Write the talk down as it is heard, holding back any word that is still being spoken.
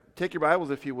Take your Bibles,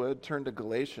 if you would, turn to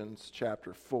Galatians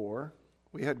chapter 4.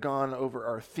 We had gone over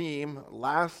our theme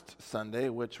last Sunday,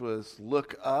 which was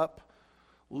look up,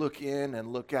 look in,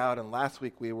 and look out. And last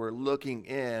week we were looking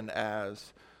in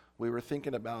as we were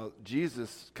thinking about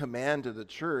Jesus' command to the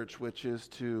church, which is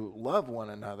to love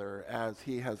one another as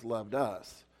he has loved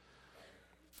us.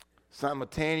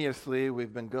 Simultaneously,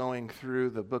 we've been going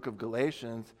through the book of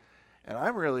Galatians, and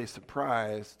I'm really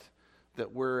surprised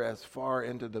that we're as far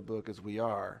into the book as we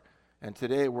are. And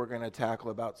today we're going to tackle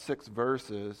about 6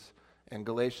 verses in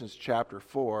Galatians chapter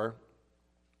 4,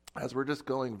 as we're just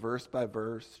going verse by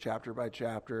verse, chapter by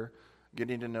chapter,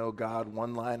 getting to know God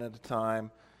one line at a time.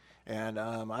 And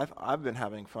I've been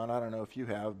having fun. I don't know if you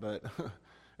have, but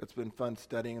it's been fun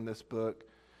studying this book.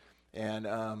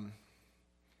 And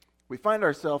we find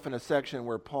ourselves in a section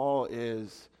where Paul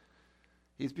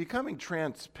he's becoming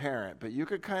transparent, but you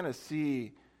could kind of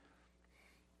see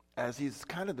as he's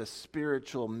kind of the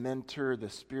spiritual mentor, the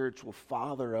spiritual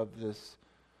father of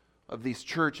these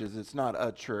churches. It's not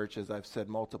a church, as I've said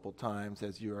multiple times,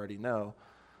 as you already know,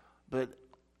 but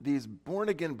these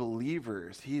born-again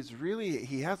believers,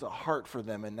 he has a heart for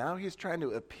them, and now he's trying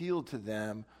to appeal to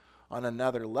them on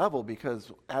another level, because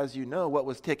as you know, what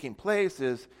was taking place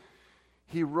is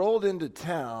he rolled into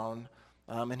town,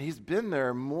 and he's been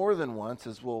there more than once,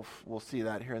 as we'll see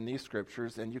that here in these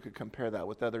scriptures, and you could compare that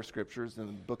with other scriptures in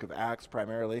the book of Acts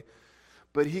primarily.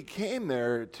 But he came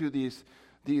there to this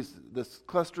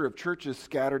cluster of churches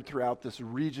scattered throughout this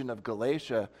region of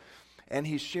Galatia, and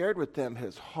he shared with them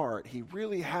his heart. He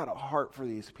really had a heart for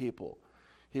these people.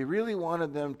 He really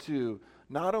wanted them to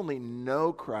not only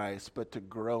know Christ, but to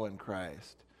grow in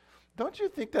Christ. Don't you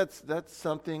think that's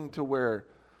something to where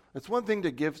it's one thing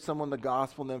to give someone the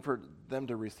gospel and then for them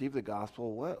to receive the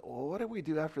gospel. What do we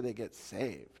do after they get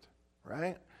saved,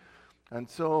 right? And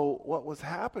so what was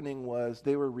happening was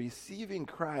they were receiving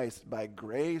Christ by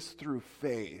grace through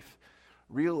faith,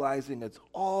 realizing it's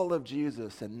all of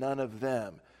Jesus and none of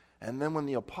them. And then when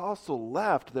the apostle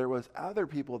left, there was other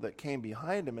people that came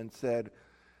behind him and said,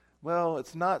 well,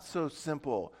 it's not so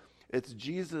simple. It's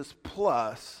Jesus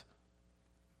plus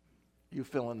you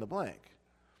fill in the blank.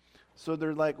 So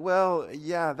they're like, well,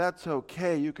 yeah, that's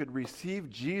okay. You could receive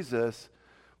Jesus,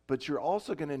 but you're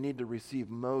also going to need to receive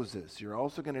Moses. You're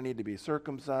also going to need to be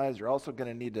circumcised. You're also going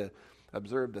to need to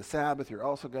observe the Sabbath. You're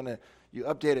also going to, you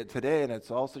update it today, and it's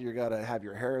also you got to have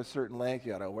your hair a certain length.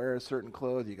 You got to wear a certain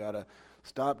clothes. You got to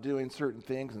stop doing certain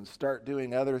things and start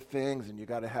doing other things, and you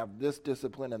got to have this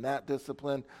discipline and that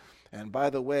discipline. And by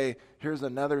the way, here's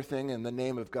another thing in the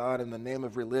name of God, in the name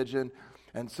of religion.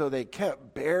 And so they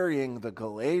kept burying the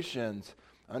Galatians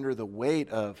under the weight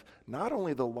of not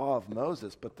only the law of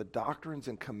Moses, but the doctrines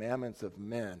and commandments of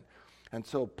men. And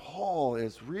so Paul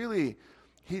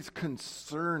he's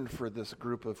concerned for this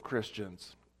group of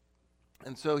Christians.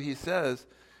 And so he says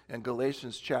in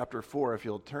Galatians chapter 4, if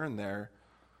you'll turn there,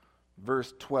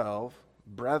 verse 12,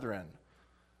 "Brethren,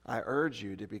 I urge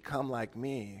you to become like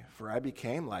me, for I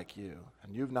became like you,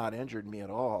 and you've not injured me at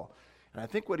all." And I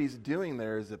think what he's doing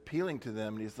there is appealing to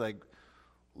them. And he's like,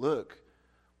 look,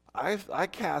 I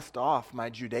cast off my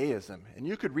Judaism. And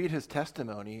you could read his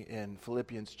testimony in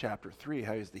Philippians chapter 3,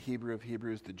 how he's the Hebrew of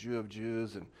Hebrews, the Jew of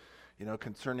Jews, and,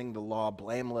 concerning the law,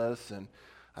 blameless. And,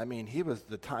 I mean, he was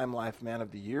the Time Life Man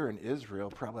of the Year in Israel,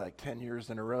 probably like 10 years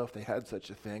in a row, if they had such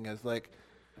a thing, he's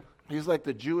like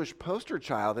the Jewish poster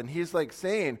child. And he's like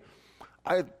saying,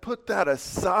 I put that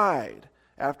aside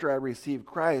after I received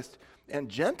Christ. And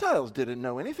Gentiles didn't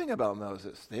know anything about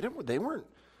Moses. They weren't,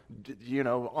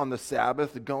 on the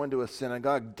Sabbath going to a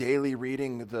synagogue, daily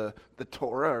reading the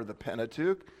Torah or the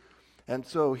Pentateuch. And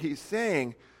so he's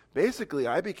saying, basically,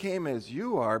 I became as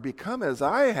you are, become as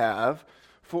I have,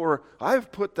 for I've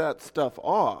put that stuff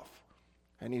off.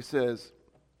 And he says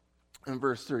in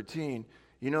verse 13,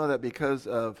 you know that because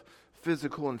of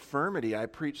physical infirmity, I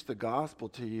preached the gospel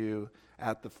to you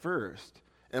at the first,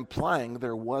 implying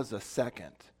there was a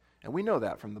second. And we know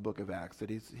that from the book of Acts,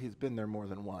 that he's been there more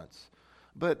than once.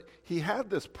 But he had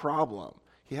this problem.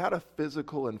 He had a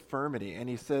physical infirmity. And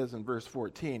he says in verse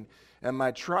 14, "And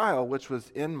my trial, which was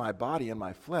in my body and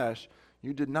my flesh,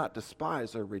 you did not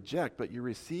despise or reject, but you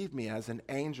received me as an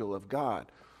angel of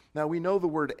God." Now we know the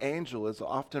word angel is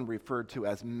often referred to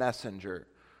as messenger,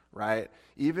 right?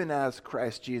 Even as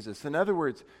Christ Jesus. In other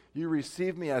words, you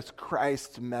received me as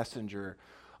Christ's messenger.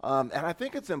 And I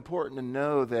think it's important to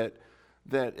know that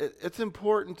it's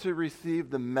important to receive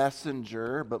the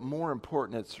messenger, but more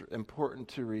important, it's important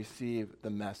to receive the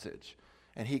message.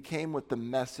 And he came with the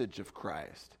message of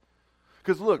Christ.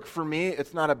 Because look, for me,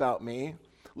 it's not about me.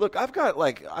 Look, I've got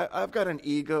an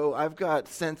ego. I've got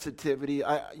sensitivity.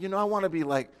 I want to be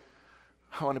like,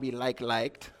 I want to be liked.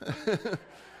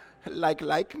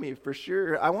 like me for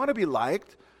sure. I want to be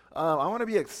liked. I want to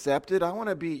be accepted. I want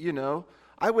to be,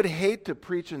 I would hate to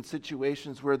preach in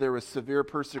situations where there was severe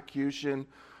persecution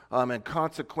and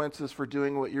consequences for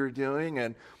doing what you're doing.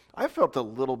 And I felt a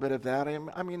little bit of that.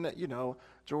 I mean,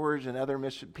 George and other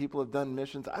people have done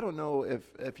missions. I don't know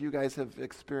if you guys have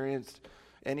experienced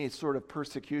any sort of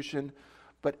persecution,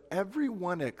 but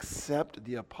everyone except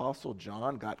the Apostle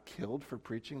John got killed for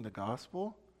preaching the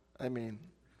gospel. I mean,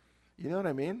 you know what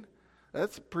I mean?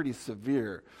 That's pretty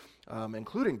severe,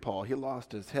 including Paul. He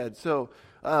lost his head. So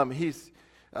he's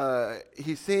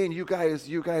saying, you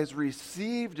guys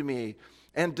received me.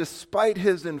 And despite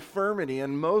his infirmity,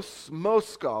 and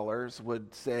most scholars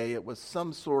would say it was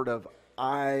some sort of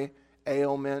eye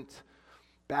ailment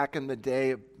back in the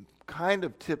day, kind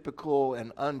of typical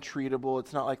and untreatable.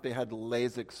 It's not like they had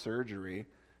LASIK surgery,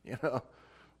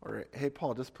 or, hey,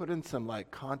 Paul, just put in some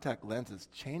contact lenses,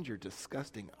 change your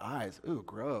disgusting eyes. Ooh,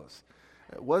 gross.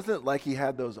 It wasn't like he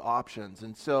had those options.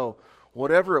 And so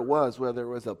whatever it was, whether it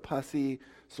was a pussy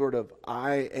sort of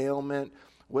eye ailment,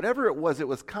 whatever it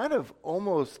was kind of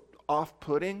almost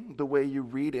off-putting the way you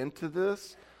read into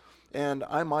this. And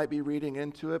I might be reading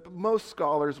into it, but most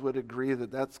scholars would agree that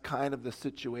that's kind of the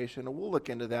situation. And we'll look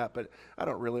into that, but I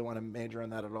don't really want to major on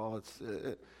that at all.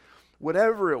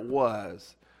 Whatever it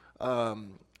was,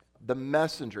 the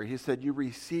messenger, he said, you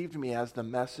received me as the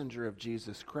messenger of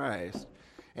Jesus Christ.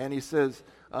 And he says,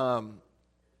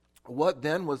 what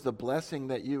then was the blessing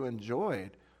that you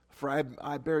enjoyed? For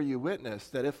I bear you witness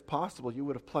that if possible, you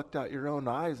would have plucked out your own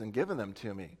eyes and given them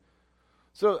to me.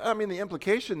 So, the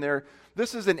implication there,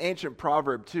 this is an ancient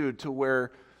proverb too, to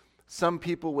where some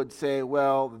people would say,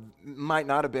 well, might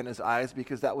not have been his eyes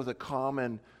because that was a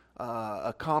common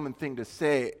thing to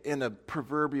say in a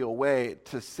proverbial way,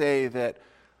 to say that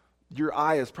your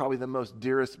eye is probably the most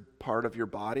dearest part of your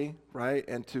body, right?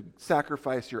 And to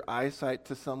sacrifice your eyesight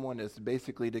to someone is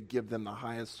basically to give them the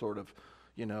highest sort of,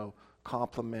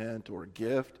 compliment or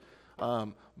gift.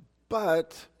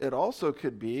 But it also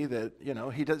could be that,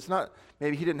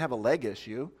 maybe he didn't have a leg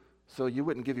issue, so you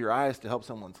wouldn't give your eyes to help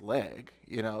someone's leg,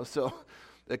 so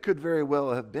it could very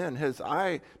well have been his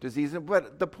eye disease.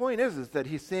 But the point is that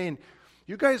he's saying,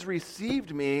 you guys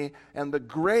received me and the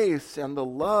grace and the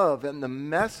love and the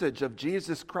message of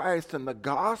Jesus Christ and the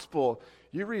gospel,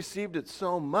 you received it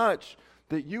so much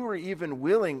that you were even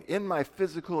willing in my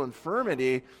physical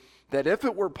infirmity that if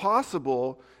it were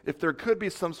possible, if there could be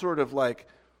some sort of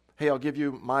hey, I'll give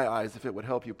you my eyes if it would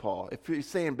help you, Paul. If he's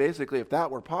saying basically if that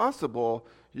were possible,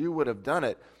 you would have done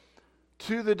it.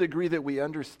 To the degree that we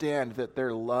understand that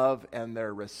their love and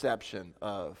their reception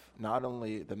of not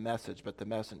only the message, but the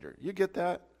messenger. You get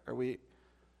that? Do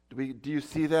you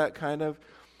see that kind of?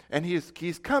 And he's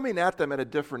coming at them at a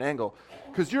different angle.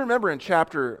 Because you remember in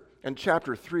chapter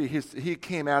 3, he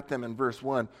came at them in verse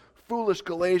 1. Foolish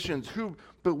Galatians, who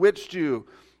bewitched you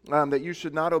that you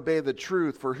should not obey the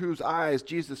truth, for whose eyes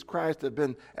Jesus Christ have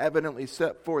been evidently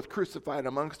set forth, crucified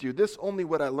amongst you. This only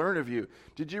would I learn of you.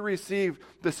 Did you receive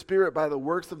the Spirit by the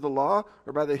works of the law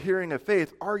or by the hearing of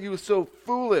faith? Are you so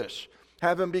foolish?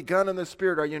 Having begun in the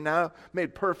Spirit, are you now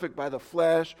made perfect by the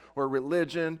flesh or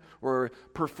religion or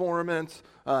performance?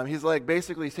 He's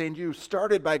basically saying you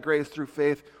started by grace through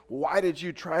faith. Why did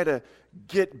you try to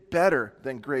get better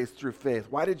than grace through faith?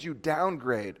 Why did you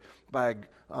downgrade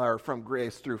from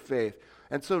grace through faith?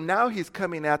 And so now he's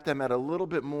coming at them at a little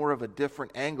bit more of a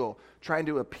different angle, trying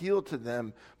to appeal to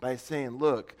them by saying,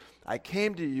 look, I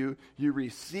came to you, you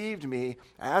received me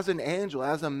as an angel,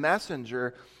 as a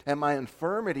messenger, and my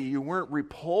infirmity you weren't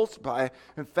repulsed by.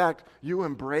 In fact, you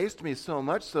embraced me so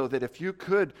much so that if you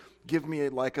could give me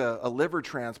a liver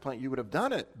transplant, you would have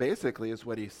done it, basically is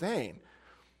what he's saying.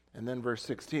 And then verse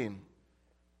 16,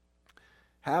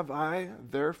 have I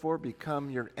therefore become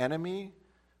your enemy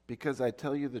because I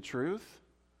tell you the truth?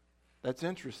 That's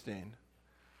interesting.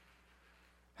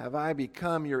 Have I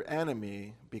become your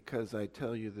enemy because I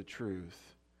tell you the truth?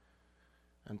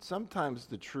 And sometimes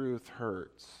the truth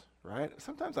hurts, right?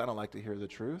 Sometimes I don't like to hear the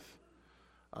truth.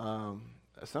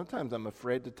 Sometimes I'm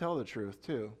afraid to tell the truth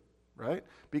too, right?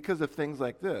 Because of things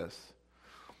like this.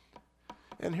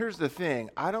 And here's the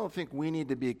thing. I don't think we need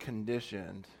to be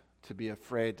conditioned to be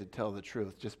afraid to tell the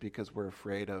truth just because we're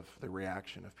afraid of the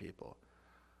reaction of people.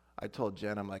 I told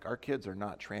Jen, I'm our kids are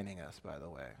not training us, by the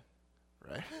way,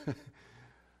 right?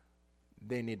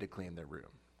 They need to clean their room.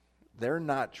 They're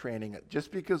not training it.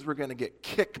 Just because we're going to get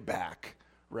kickback,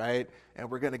 right,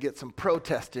 and we're going to get some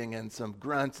protesting and some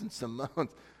grunts and some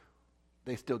moans,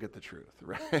 they still get the truth,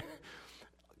 right?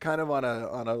 Kind of on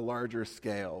a larger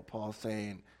scale, Paul's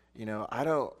saying, I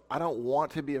don't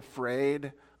want to be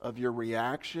afraid of your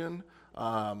reaction.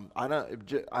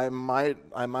 I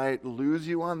might lose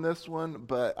you on this one,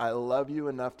 but I love you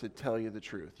enough to tell you the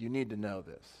truth. You need to know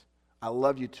this. I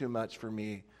love you too much for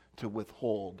me to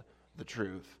withhold the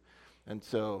truth. And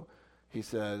so he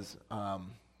says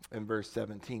in verse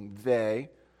 17, they,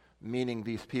 meaning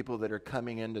these people that are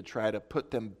coming in to try to put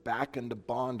them back into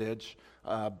bondage,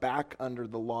 back under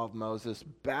the law of Moses,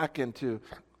 back into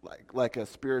like a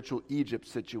spiritual Egypt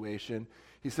situation.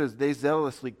 He says they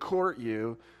zealously court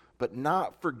you, but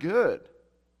not for good.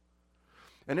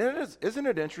 And isn't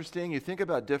it interesting? You think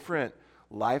about different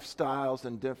lifestyles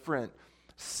and different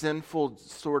sinful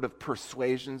sort of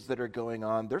persuasions that are going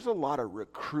on. There's a lot of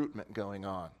recruitment going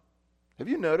on. Have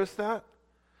you noticed that?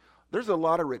 There's a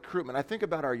lot of recruitment. I think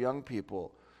about our young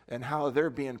people and how they're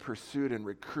being pursued and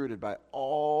recruited by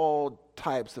all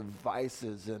types of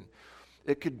vices. And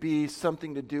it could be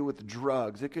something to do with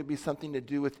drugs. It could be something to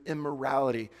do with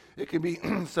immorality. It could be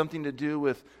something to do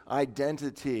with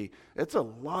identity. It's a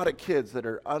lot of kids that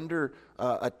are under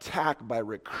attack by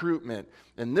recruitment.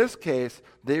 In this case,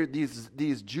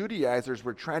 these Judaizers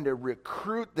were trying to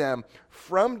recruit them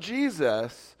from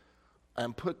Jesus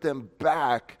and put them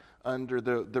back under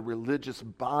the religious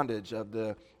bondage of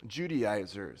the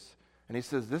Judaizers. And he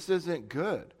says, this isn't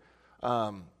good.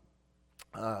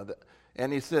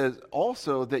 And he says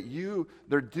also that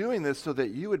they're doing this so that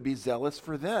you would be zealous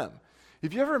for them.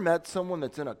 Have you ever met someone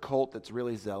that's in a cult that's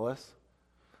really zealous?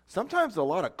 Sometimes a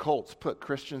lot of cults put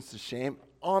Christians to shame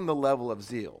on the level of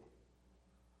zeal.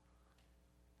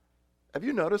 Have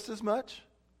you noticed as much?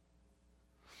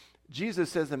 Jesus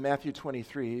says in Matthew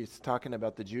 23, he's talking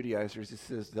about the Judaizers. He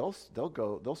says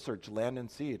they'll search land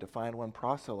and sea to find one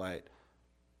proselyte.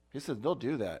 He says they'll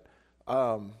do that.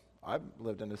 I've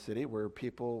lived in a city where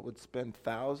people would spend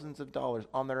thousands of dollars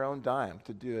on their own dime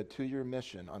to do a 2-year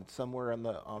mission on somewhere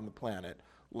on the planet,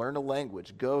 learn a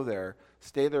language, go there,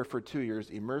 stay there for 2 years,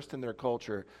 immersed in their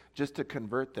culture, just to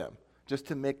convert them, just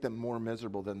to make them more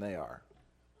miserable than they are.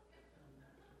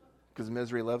 Because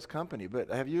misery loves company. But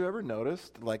have you ever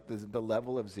noticed like the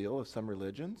level of zeal of some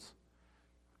religions?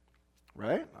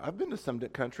 Right? I've been to some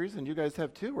countries, and you guys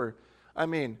have too,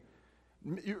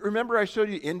 you remember I showed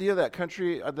you India, that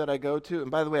country that I go to?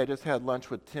 And by the way, I just had lunch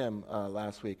with Tim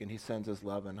last week, and he sends his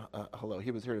love and hello.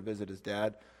 He was here to visit his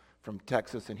dad from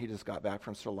Texas, and he just got back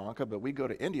from Sri Lanka. But we go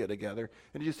to India together.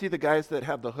 And did you see the guys that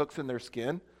have the hooks in their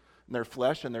skin, in their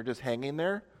flesh, and they're just hanging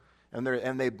there?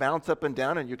 And they bounce up and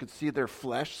down, and you could see their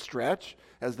flesh stretch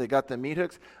as they got the meat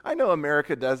hooks. I know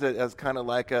America does it as kind of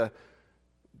like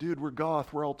dude, we're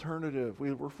goth, we're alternative,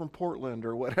 we're from Portland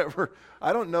or whatever.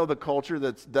 I don't know the culture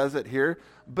that does it here,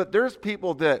 but there's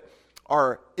people that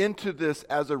are into this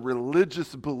as a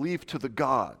religious belief to the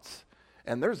gods,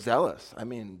 and they're zealous.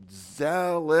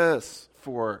 Zealous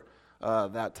for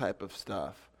that type of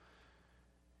stuff.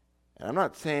 And I'm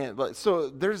not saying, so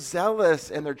they're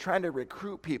zealous and they're trying to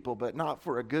recruit people, but not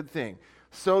for a good thing,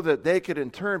 so that they could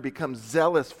in turn become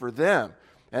zealous for them.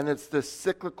 And it's this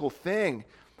cyclical thing.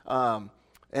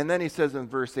 And then he says in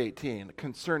verse 18,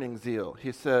 concerning zeal,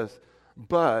 he says,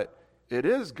 but it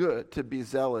is good to be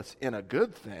zealous in a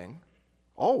good thing,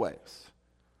 always,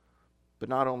 but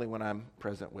not only when I'm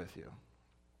present with you.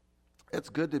 It's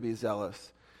good to be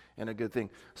zealous in a good thing.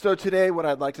 So today what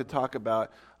I'd like to talk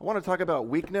about, I want to talk about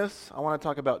weakness, I want to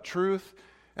talk about truth,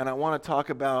 and I want to talk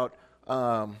about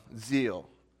zeal.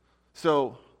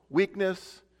 So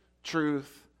weakness,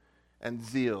 truth, and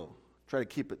zeal. Try to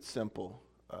keep it simple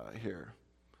here.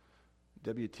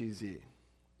 WTZ.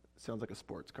 Sounds like a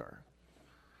sports car.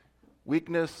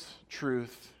 Weakness,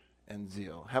 truth, and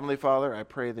zeal. Heavenly Father, I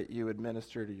pray that you would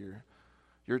minister to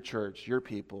your church, your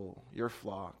people, your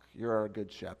flock. You're our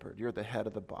good shepherd. You're the head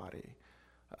of the body.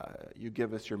 You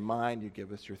give us your mind. You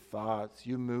give us your thoughts.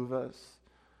 You move us.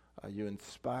 You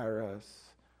inspire us.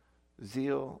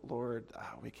 Zeal, Lord,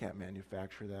 we can't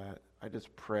manufacture that. I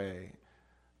just pray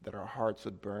that our hearts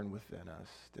would burn within us,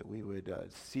 that we would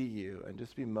see you and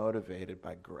just be motivated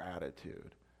by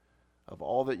gratitude of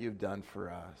all that you've done for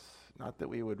us. Not that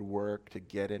we would work to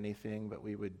get anything, but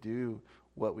we would do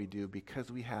what we do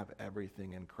because we have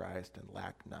everything in Christ and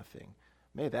lack nothing.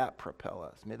 May that propel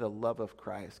us. May the love of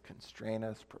Christ constrain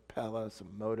us, propel us, and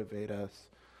motivate us,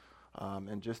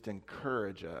 and just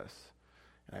encourage us.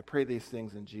 And I pray these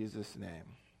things in Jesus'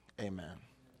 name. Amen.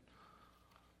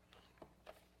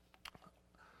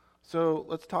 So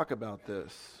let's talk about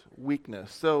this,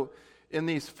 weakness. So in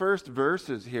these first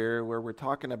verses here where we're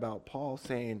talking about Paul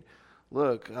saying,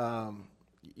 look,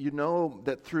 you know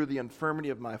that through the infirmity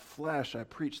of my flesh I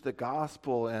preach the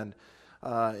gospel, and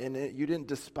You didn't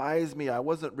despise me. I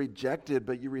wasn't rejected,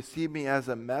 but you received me as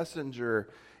a messenger.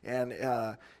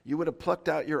 And you would have plucked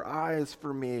out your eyes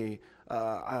for me,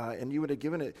 and you would have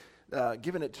given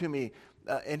it to me.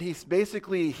 And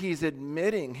he's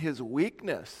admitting his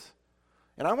weakness.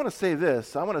 And I want to say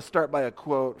this. I want to start by a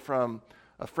quote from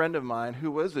a friend of mine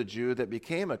who was a Jew that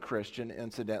became a Christian,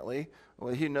 incidentally.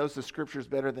 Well, he knows the scriptures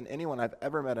better than anyone I've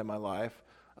ever met in my life.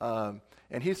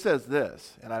 And he says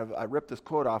this, and I ripped this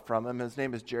quote off from him. His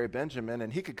name is Jerry Benjamin,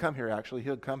 and he could come here, actually.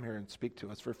 He'll come here and speak to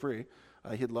us for free.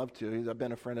 He'd love to. I've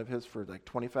been a friend of his for like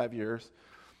 25 years.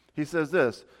 He says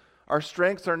this, our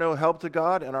strengths are no help to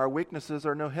God, and our weaknesses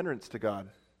are no hindrance to God.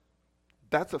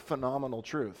 That's a phenomenal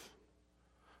truth.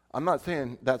 I'm not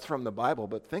saying that's from the Bible,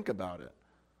 but think about it.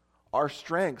 Our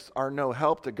strengths are no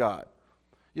help to God.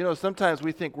 You know, sometimes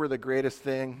we think we're the greatest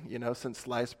thing, since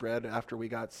sliced bread after we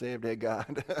got saved. Hey,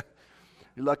 God,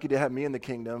 you're lucky to have me in the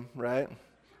kingdom, right?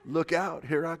 Look out,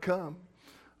 here I come.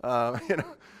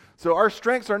 So our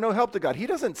strengths are no help to God. He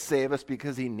doesn't save us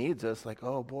because he needs us. Like,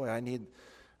 oh boy, I need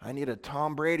a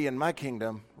Tom Brady in my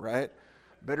kingdom, right?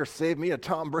 Better save me a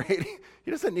Tom Brady.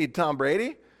 He doesn't need Tom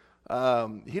Brady.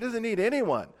 He doesn't need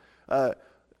anyone.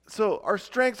 So our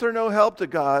strengths are no help to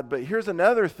God, but here's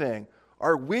another thing.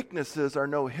 Our weaknesses are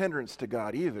no hindrance to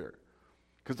God either.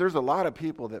 Because there's a lot of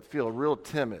people that feel real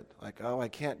timid, like, oh, I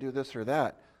can't do this or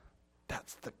that.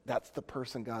 That's the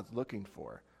person God's looking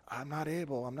for. I'm not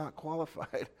able, I'm not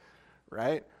qualified,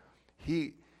 right?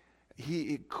 He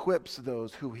equips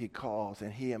those who he calls,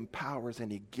 and he empowers,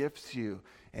 and he gifts you,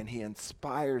 and he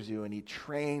inspires you, and he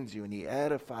trains you, and he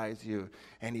edifies you,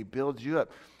 and he builds you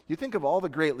up. You think of all the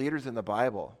great leaders in the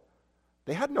Bible.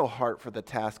 They had no heart for the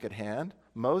task at hand.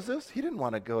 Moses, he didn't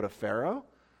want to go to Pharaoh.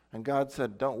 And God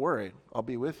said, don't worry, I'll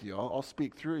be with you. I'll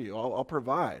speak through you. I'll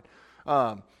provide.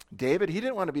 David, he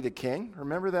didn't want to be the king.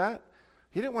 Remember that?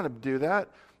 He didn't want to do that.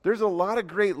 There's a lot of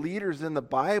great leaders in the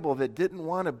Bible that didn't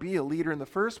want to be a leader in the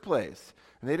first place.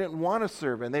 And they didn't want to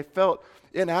serve, and they felt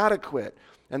inadequate.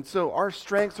 And so our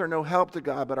strengths are no help to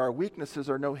God, but our weaknesses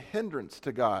are no hindrance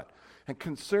to God. And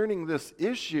concerning this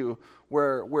issue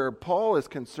where Paul is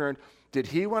concerned, did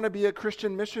he want to be a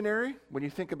Christian missionary when you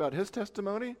think about his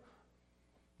testimony?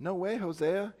 No way,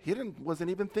 Hosea. He wasn't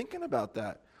even thinking about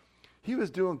that. He was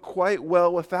doing quite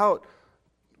well without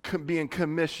being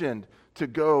commissioned to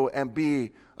go and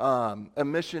be a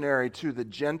missionary to the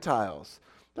Gentiles.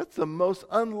 That's the most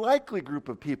unlikely group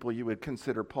of people you would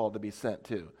consider Paul to be sent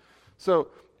to. So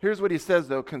here's what he says,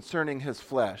 though, concerning his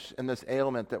flesh and this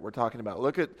ailment that we're talking about.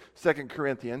 Look at 2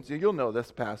 Corinthians. You'll know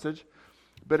this passage,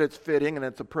 but it's fitting and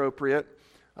it's appropriate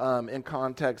in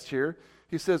context here.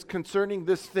 He says, concerning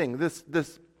this thing,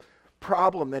 this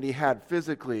problem that he had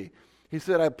physically, he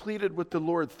said, I pleaded with the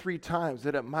Lord 3 times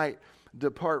that it might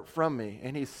depart from me.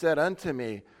 And he said unto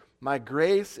me, my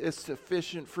grace is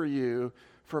sufficient for you,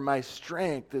 for my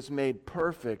strength is made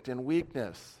perfect in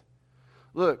weakness.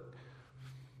 Look,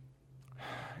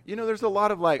 there's a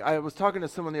lot of I was talking to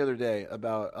someone the other day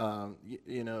about,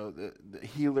 the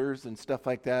healers and stuff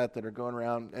like that are going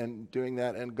around and doing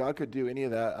that. And God could do any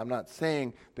of that. I'm not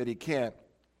saying that he can't.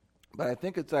 But I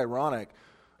think it's ironic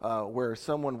where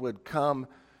someone would come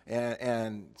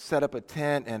and set up a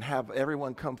tent and have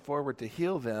everyone come forward to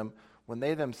heal them when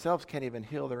they themselves can't even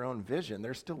heal their own vision.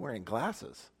 They're still wearing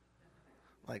glasses.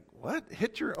 Like, what?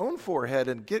 Hit your own forehead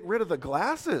and get rid of the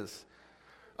glasses.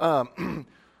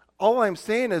 All I'm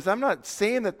saying is, I'm not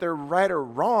saying that they're right or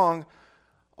wrong.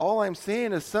 All I'm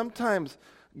saying is sometimes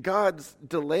God's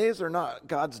delays are not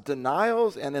God's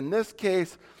denials. And in this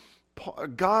case,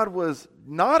 God was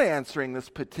not answering this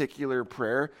particular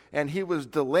prayer, and he was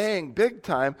delaying big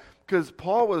time because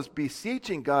Paul was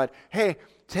beseeching God, hey,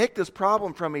 take this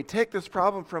problem from me. Take this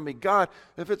problem from me. God,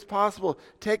 if it's possible,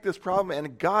 take this problem.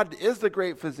 And God is the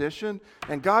great physician,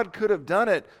 and God could have done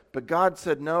it, but God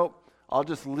said, no, I'll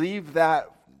just leave that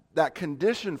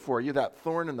condition for you, that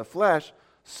thorn in the flesh,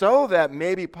 so that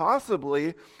maybe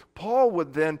possibly Paul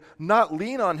would then not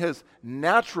lean on his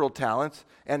natural talents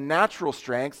and natural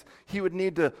strengths. He would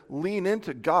need to lean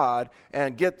into God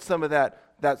and get some of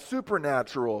that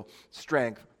supernatural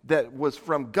strength that was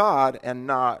from God and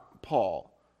not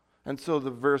Paul. And so the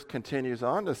verse continues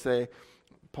on to say,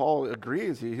 Paul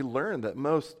agrees, he learned that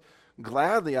most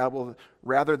gladly I will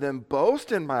rather than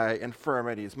boast in my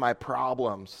infirmities, my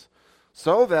problems,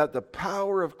 so that the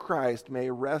power of Christ may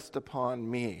rest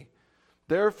upon me.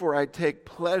 Therefore I take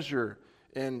pleasure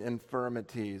in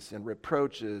infirmities and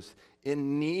reproaches,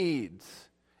 in needs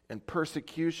and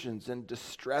persecutions and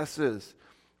distresses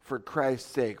for Christ's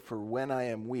sake. For when I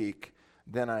am weak,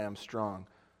 then I am strong.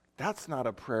 That's not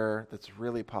a prayer that's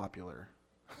really popular,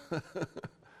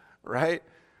 right?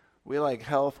 We like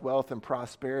health, wealth, and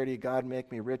prosperity. God,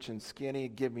 make me rich and skinny.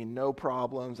 Give me no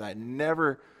problems. I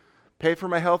never pay for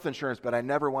my health insurance, but I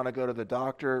never want to go to the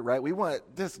doctor, right? We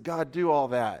want this, God, do all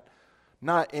that.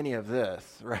 Not any of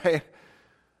this, right?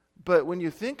 But when you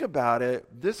think about it,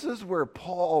 this is where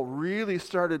Paul really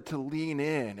started to lean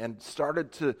in and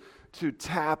started to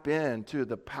tap into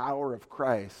the power of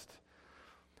Christ.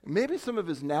 Maybe some of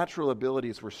his natural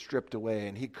abilities were stripped away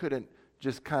and he couldn't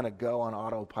just kind of go on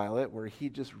autopilot, where he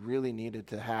just really needed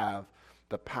to have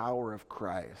the power of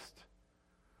Christ.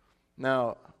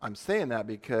 Now, I'm saying that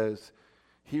because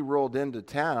he rolled into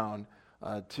town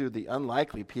to the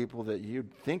unlikely people that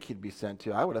you'd think he'd be sent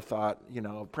to. I would have thought,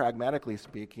 pragmatically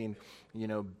speaking,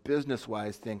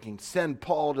 business-wise thinking, send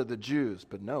Paul to the Jews.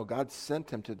 But no, God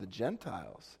sent him to the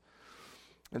Gentiles.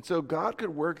 And so God could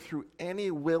work through any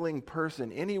willing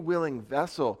person, any willing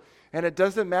vessel. And it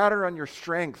doesn't matter on your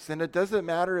strengths, and it doesn't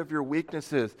matter of your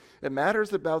weaknesses. It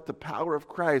matters about the power of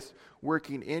Christ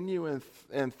working in you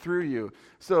and through you.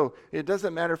 So it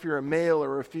doesn't matter if you're a male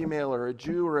or a female or a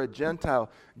Jew or a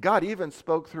Gentile. God even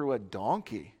spoke through a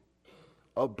donkey,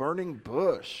 a burning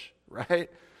bush, right?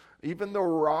 Even the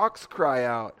rocks cry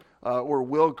out. Or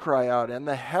will cry out, and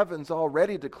the heavens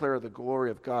already declare the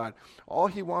glory of God. All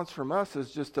he wants from us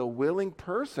is just a willing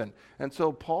person. And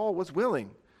so Paul was willing,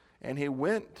 and he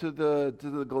went to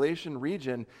the Galatian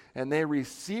region, and they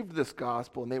received this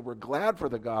gospel, and they were glad for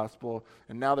the gospel,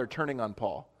 and now they're turning on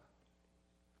Paul.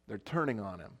 They're turning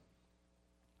on him.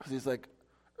 Because he's like,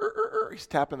 he's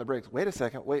tapping the brakes. Wait a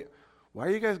second, why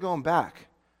are you guys going back?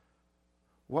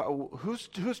 Who's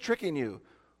tricking you?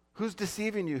 Who's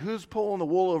deceiving you? Who's pulling the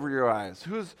wool over your eyes?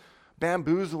 Who's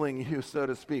bamboozling you, so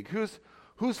to speak?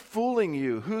 Who's fooling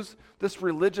you? Who's this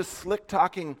religious,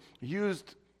 slick-talking,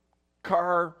 used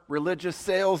car religious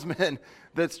salesman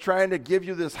that's trying to give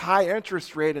you this high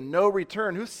interest rate and no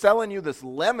return? Who's selling you this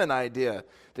lemon idea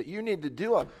that you need to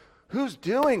do? Who's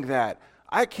doing that?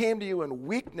 I came to you in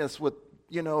weakness with,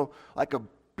 like a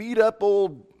beat-up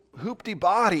old hoopty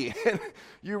body. And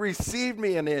you received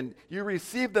me and you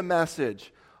received the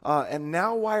message. And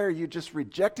now why are you just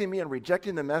rejecting me and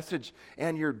rejecting the message,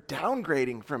 and you're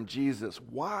downgrading from Jesus?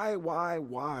 Why?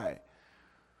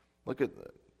 Look at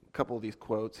a couple of these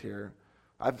quotes here.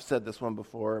 I've said this one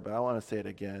before, but I want to say it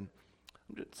again.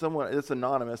 It's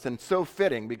anonymous and so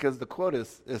fitting, because the quote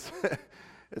is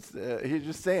he's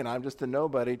just saying, I'm just a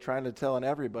nobody trying to tell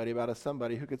everybody about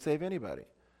somebody who could save anybody.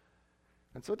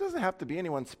 And so it doesn't have to be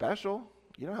anyone special.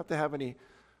 You don't have to have any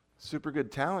super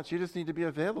good talents. You just need to be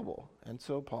available. And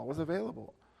so Paul was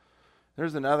available.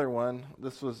 There's another one.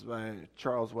 This was by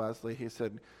Charles Wesley. He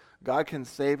said, God can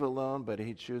save alone, but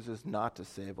he chooses not to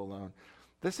save alone.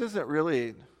 This isn't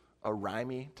really a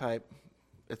rhymey type.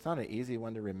 It's not an easy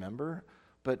one to remember.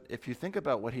 But if you think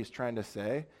about what he's trying to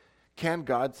say, can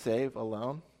God save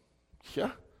alone?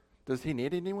 Yeah. Does he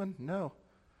need anyone? No.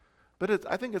 But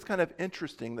I think it's kind of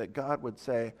interesting that God would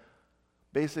say,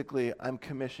 basically, I'm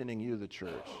commissioning you, the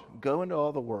church. Go into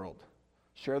all the world.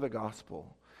 Share the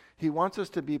gospel. He wants us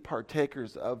to be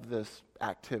partakers of this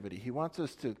activity. He wants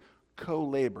us to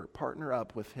co-labor, partner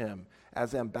up with him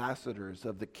as ambassadors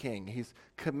of the King. He's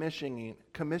commissioning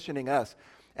us.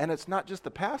 And it's not just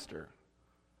the pastor.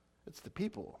 It's the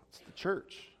people. It's the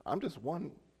church. I'm just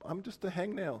a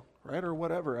hangnail, right? Or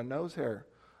whatever, a nose hair.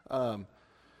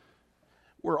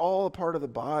 We're all a part of the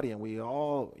body, and we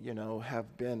all,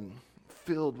 have been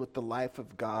filled with the life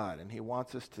of God, and he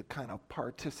wants us to kind of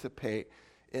participate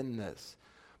in this.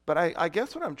 But I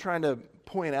guess what I'm trying to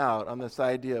point out on this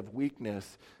idea of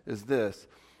weakness is this,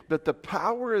 that the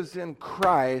power is in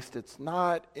Christ. It's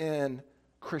not in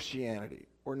Christianity,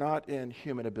 or not in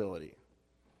human ability.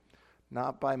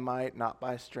 Not by might, not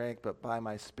by strength, but by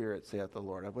my spirit, saith the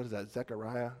Lord. What is that,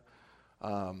 Zechariah?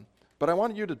 But I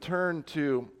want you to turn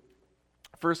to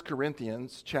 1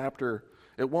 Corinthians chapter.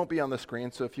 It won't be on the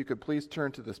screen, so if you could please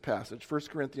turn to this passage, 1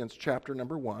 Corinthians chapter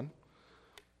number 1.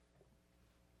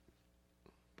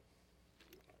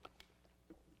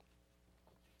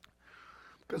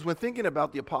 Because when thinking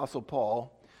about the Apostle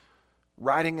Paul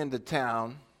riding into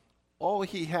town, all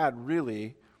he had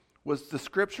really was the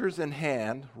scriptures in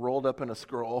hand, rolled up in a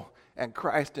scroll, and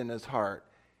Christ in his heart.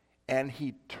 And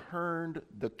he turned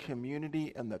the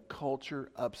community and the culture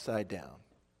upside down.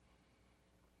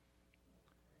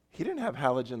 He didn't have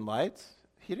halogen lights.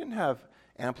 He didn't have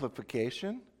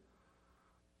amplification.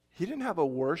 He didn't have a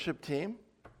worship team,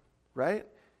 right?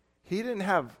 He didn't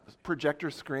have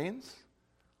projector screens.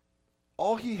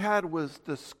 All he had was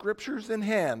the scriptures in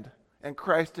hand and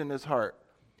Christ in his heart.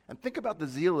 And think about the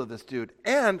zeal of this dude.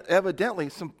 And evidently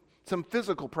some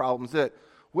physical problems that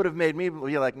would have made me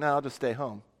be like, no, I'll just stay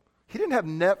home. He didn't have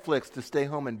Netflix to stay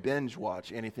home and binge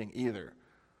watch anything either,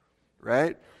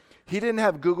 right? He didn't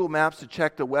have Google Maps to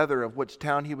check the weather of which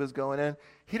town he was going in.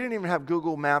 He didn't even have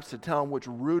Google Maps to tell him which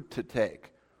route to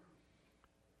take.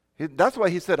 That's why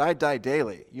he said, I die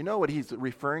daily. You know what he's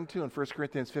referring to in 1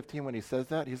 Corinthians 15 when he says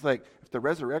that? He's like, if the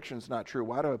resurrection's not true,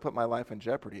 why do I put my life in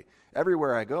jeopardy?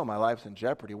 Everywhere I go, my life's in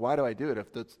jeopardy. Why do I do it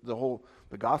if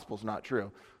the gospel's not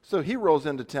true? So he rolls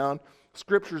into town,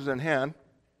 scriptures in hand,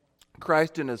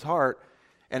 Christ in his heart,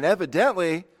 and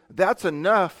evidently that's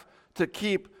enough to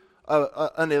keep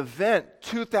an event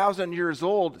 2,000 years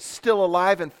old still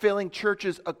alive and filling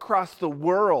churches across the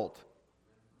world.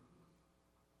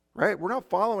 Right? We're not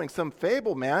following some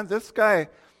fable, man. This guy,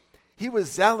 he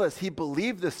was zealous. He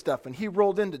believed this stuff, and he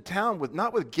rolled into town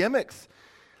not with gimmicks.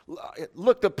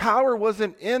 Look, the power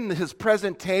wasn't in his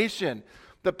presentation.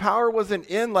 The power wasn't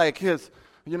in like his,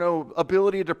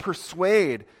 ability to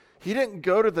persuade. He didn't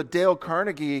go to the Dale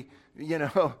Carnegie,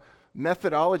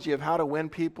 methodology of how to win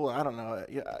people. I don't know.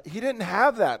 He didn't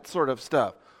have that sort of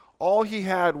stuff. All he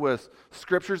had was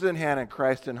scriptures in hand and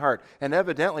Christ in heart. And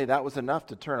evidently that was enough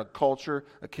to turn a culture,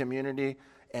 a community,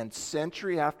 and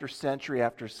century after century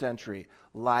after century,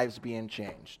 lives being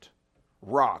changed,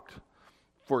 rocked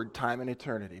for time and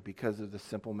eternity because of this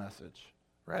simple message,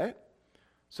 right?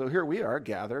 So here we are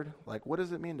gathered. Like, what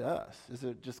does it mean to us? Is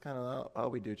it just kind of, oh,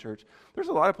 we do church? There's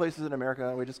a lot of places in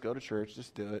America, we just go to church,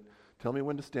 just do it. Tell me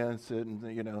when to stand, sit,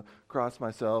 and, cross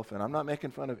myself. And I'm not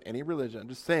making fun of any religion. I'm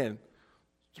just saying,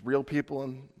 it's real people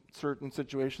in certain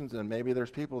situations, and maybe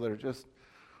there's people that are just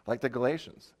like the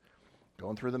Galatians,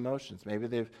 going through the motions. Maybe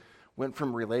they've went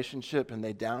from relationship and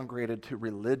they downgraded to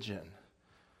religion.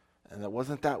 And it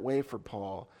wasn't that way for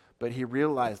Paul, but he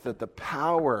realized that the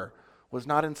power was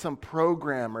not in some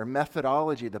program or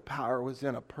methodology. The power was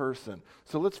in a person.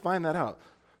 So let's find that out.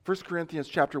 1 Corinthians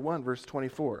chapter 1, verse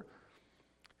 24.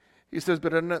 He says,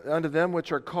 but unto them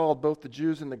which are called, both the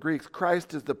Jews and the Greeks,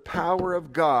 Christ is the power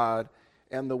of God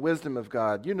and the wisdom of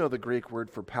God. You know the Greek word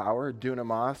for power,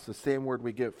 dunamos, the same word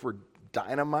we get for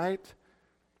dynamite.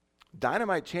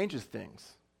 Dynamite changes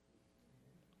things,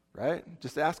 right?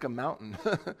 Just ask a mountain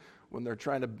when they're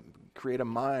trying to create a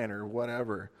mine or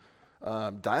whatever.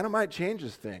 Dynamite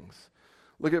changes things.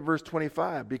 Look at verse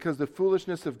 25. Because the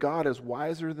foolishness of God is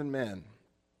wiser than men.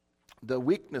 The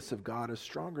weakness of God is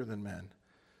stronger than men.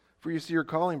 For you see your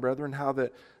calling, brethren, how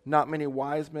that not many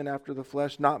wise men after the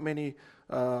flesh, not many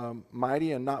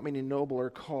mighty, and not many noble are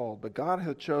called. But God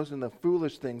hath chosen the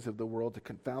foolish things of the world to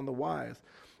confound the wise.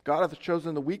 God hath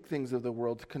chosen the weak things of the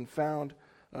world to confound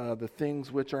the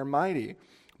things which are mighty.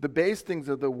 The base things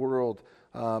of the world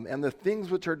and the things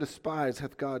which are despised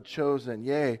hath God chosen,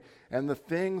 yea, and the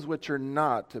things which are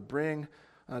not, to bring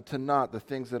to naught the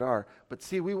things that are. But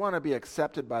see, we want to be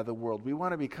accepted by the world. We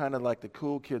want to be kind of like the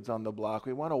cool kids on the block.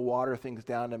 We want to water things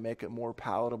down to make it more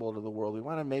palatable to the world. We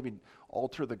want to maybe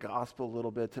alter the gospel a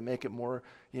little bit to make it more,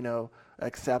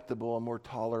 acceptable and more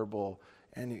tolerable.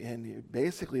 And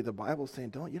basically the Bible's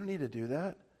saying, you don't need to do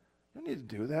that. You don't need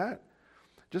to do that.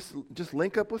 Just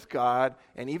link up with God,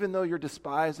 and even though you're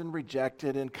despised and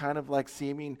rejected and kind of like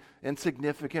seeming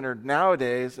insignificant, or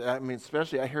nowadays,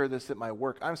 especially I hear this at my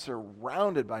work, I'm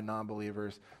surrounded by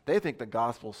non-believers. They think the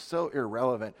gospel's so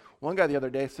irrelevant. One guy the other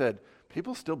day said,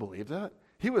 people still believe that?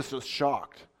 He was just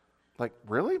shocked. Like,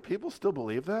 really? People still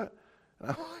believe that?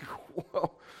 And I'm like,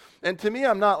 whoa. And to me,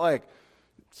 I'm not like,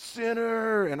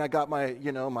 sinner, and I got my,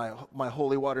 my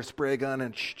holy water spray gun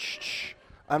and shh.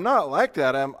 I'm not like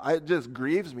that. It just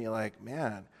grieves me like,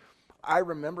 man, I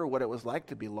remember what it was like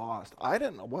to be lost. I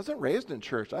wasn't raised in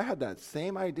church. I had that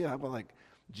same idea. I was like,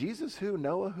 Jesus who?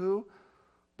 Noah who?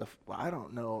 I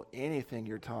don't know anything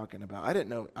you're talking about. I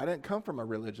didn't come from a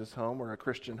religious home or a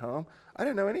Christian home. I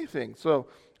didn't know anything. So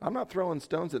I'm not throwing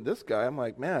stones at this guy. I'm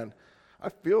like, man, I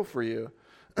feel for you.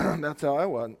 That's how I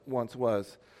once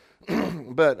was.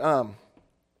 But,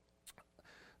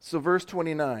 so verse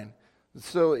 29.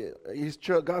 So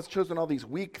God's chosen all these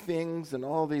weak things and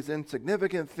all these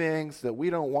insignificant things that we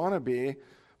don't want to be,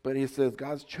 but he says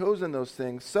God's chosen those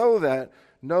things so that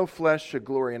no flesh should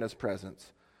glory in his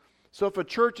presence. So if a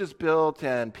church is built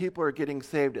and people are getting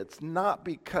saved, it's not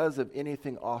because of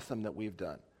anything awesome that we've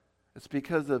done. It's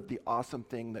because of the awesome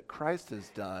thing that Christ has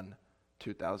done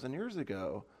 2,000 years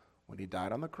ago when he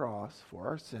died on the cross for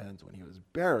our sins, when he was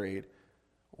buried.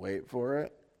 Wait for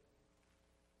it.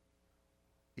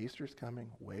 Easter's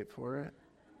coming, wait for it.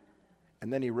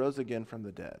 And then he rose again from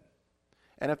the dead.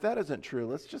 And if that isn't true,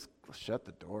 let's just shut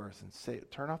the doors and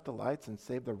turn off the lights and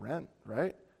save the rent,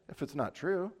 right? If it's not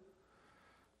true.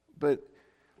 But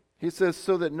He says,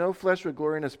 so that no flesh would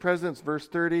glory in his presence. Verse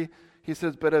 30, he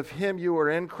says, but of him you are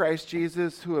in Christ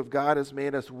Jesus, who of God has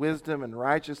made us wisdom and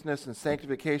righteousness and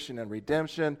sanctification and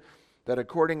redemption, that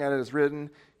according as it is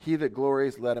written, he that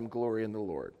glories, let him glory in the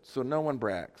Lord. So no one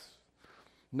brags.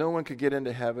 No one could get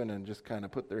into heaven and just kind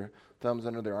of put their thumbs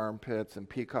under their armpits and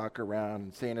peacock around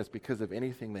and saying it's because of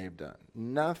anything they've done.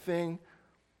 Nothing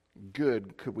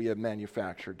good could we have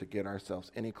manufactured to get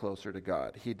ourselves any closer to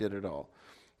God. He did it all.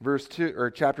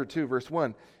 Chapter 2, verse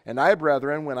 1. And I,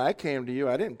 brethren, when I came to you,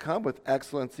 I didn't come with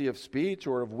excellency of speech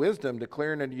or of wisdom,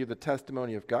 declaring unto you the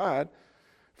testimony of God.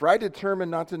 For I determined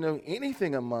not to know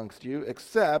anything amongst you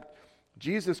except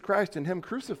Jesus Christ and him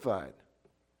crucified.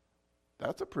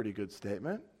 That's a pretty good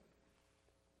statement.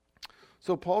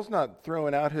 So Paul's not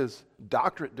throwing out his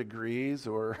doctorate degrees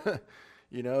or,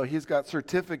 he's got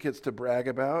certificates to brag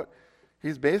about.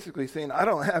 He's basically saying, I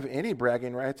don't have any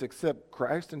bragging rights except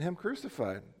Christ and him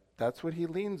crucified. That's what he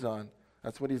leans on.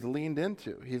 That's what he's leaned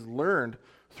into. He's learned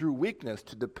through weakness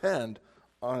to depend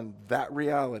on that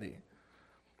reality.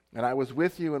 And I was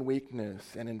with you in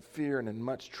weakness and in fear and in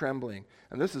much trembling.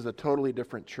 And this is a totally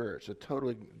different church, a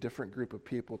totally different group of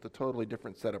people with a totally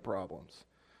different set of problems.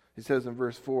 He says in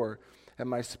verse 4, and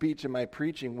my speech and my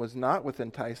preaching was not with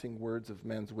enticing words of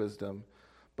men's wisdom,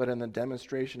 but in the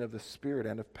demonstration of the Spirit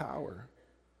and of power.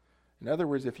 In other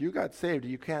words, if you got saved,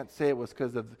 you can't say it was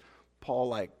because of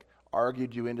Paul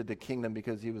argued you into the kingdom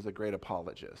because he was a great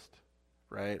apologist,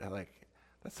 right?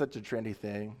 That's such a trendy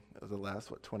thing. It was the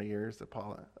last 20 years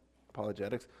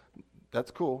apologetics.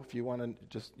 That's cool if you want to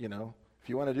just if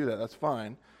you want to do that, that's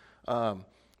fine.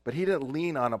 But he didn't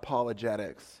lean on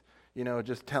apologetics.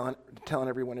 Just telling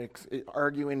everyone,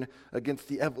 arguing against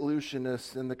the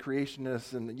evolutionists and the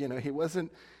creationists, and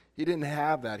he didn't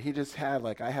have that. He just had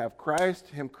I have Christ,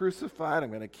 him crucified. I'm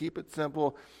going to keep it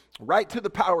simple, right to the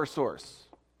power source,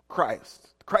 Christ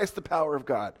the power of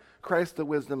God, Christ the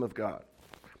wisdom of God.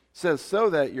 It says, so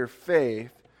that your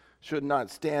faith should not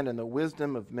stand in the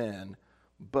wisdom of men,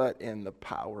 but in the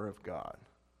power of God.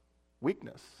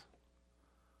 Weakness.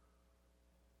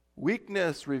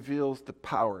 Weakness reveals the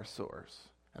power source,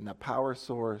 and the power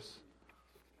source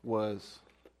was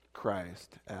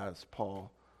Christ, as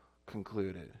Paul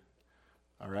concluded.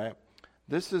 All right?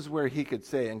 This is where he could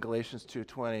say in Galatians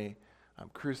 2:20, I'm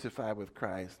crucified with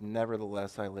Christ,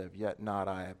 nevertheless I live, yet not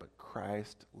I, but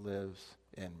Christ lives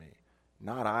in me.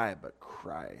 Not I, but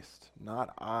Christ.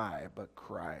 Not I, but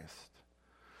Christ.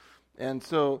 And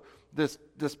so this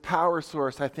power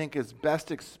source, I think, is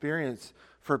best experienced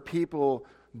for people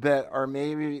that are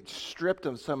maybe stripped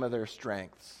of some of their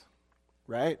strengths,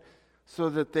 right? So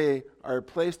that they are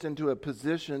placed into a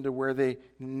position to where they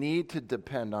need to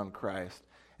depend on Christ.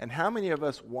 And how many of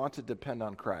us want to depend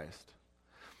on Christ?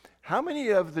 How many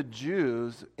of the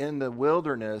Jews in the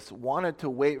wilderness wanted to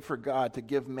wait for God to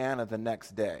give manna the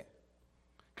next day?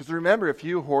 Because remember, if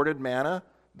you hoarded manna,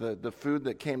 the food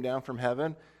that came down from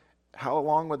heaven, how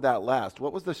long would that last?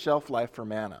 What was the shelf life for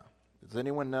manna? Does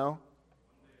anyone know?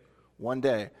 1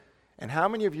 day. And how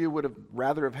many of you would have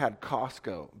rather have had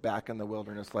Costco back in the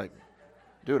wilderness?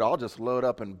 Dude, I'll just load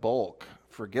up in bulk.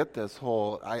 Forget this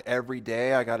whole every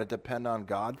day I got to depend on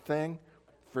God thing.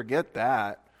 Forget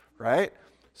that, right?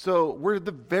 So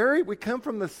we come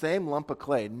from the same lump of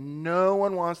clay. No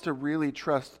one wants to really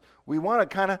trust. We want to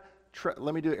kind of,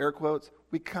 let me do air quotes.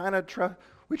 We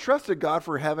trusted God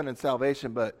for heaven and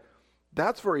salvation, but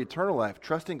that's for eternal life.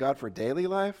 Trusting God for daily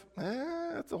life,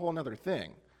 that's a whole nother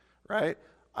thing. Right?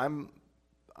 I'm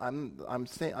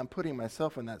putting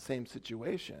myself in that same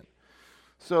situation.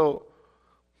 So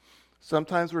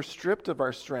sometimes we're stripped of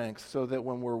our strengths so that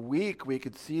when we're weak, we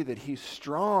could see that he's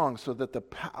strong, so that the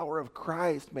power of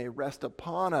Christ may rest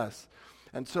upon us.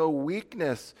 And so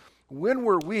weakness, when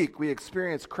we're weak, we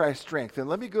experience Christ's strength. And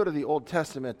let me go to the Old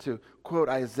Testament to quote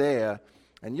Isaiah,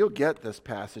 and you'll get this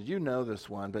passage. You know this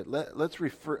one, but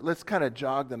let's kind of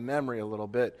jog the memory a little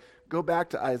bit. Go back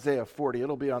to Isaiah 40.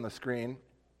 It'll be on the screen.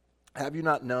 Have you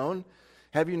not known?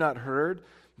 Have you not heard?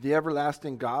 The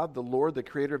everlasting God, the Lord, the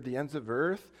creator of the ends of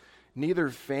earth, neither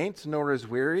faints nor is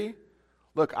weary.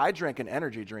 Look, I drank an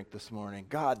energy drink this morning.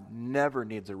 God never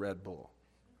needs a Red Bull.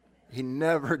 He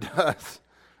never does,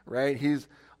 right? He's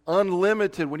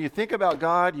unlimited. When you think about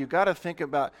God, you got to think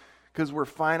about, because we're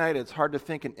finite, it's hard to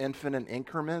think in infinite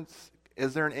increments.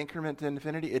 Is there an increment to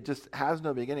infinity? It just has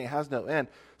no beginning, it has no end.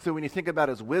 So when you think about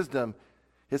his wisdom,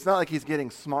 it's not like he's getting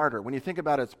smarter. When you think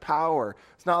about his power,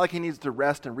 it's not like he needs to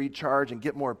rest and recharge and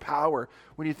get more power.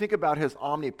 When you think about his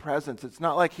omnipresence, it's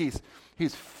not like he's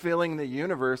filling the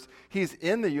universe. He's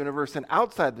in the universe and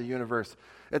outside the universe.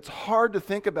 It's hard to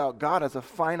think about God as a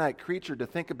finite creature, to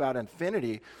think about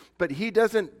infinity, but he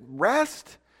doesn't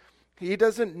rest. He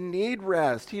doesn't need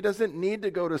rest. He doesn't need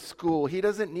to go to school. He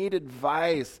doesn't need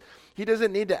advice. He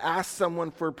doesn't need to ask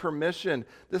someone for permission.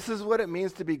 This is what it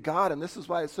means to be God, and this is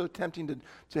why it's so tempting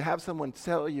to have someone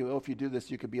tell you, oh, if you do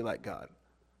this, you could be like God.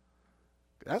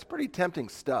 That's pretty tempting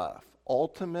stuff.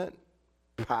 Ultimate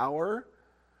power.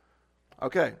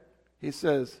 Okay, he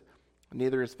says,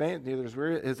 neither is faint, neither is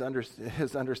weary.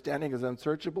 His understanding is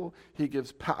unsearchable. He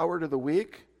gives power to the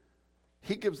weak.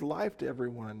 He gives life to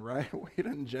everyone, right? He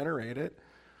doesn't generate it.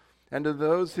 And to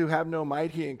those who have no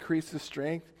might, he increases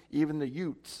strength. Even the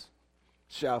youths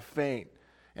shall faint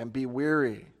and be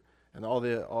weary. And all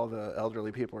the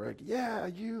elderly people are like, yeah,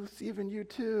 youths, even you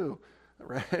too,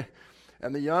 right?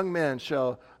 And the young men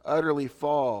shall utterly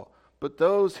fall. But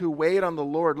those who wait on the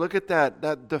Lord, look at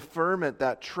that deferment,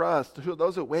 that trust.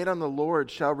 Those who wait on the Lord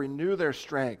shall renew their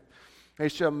strength. They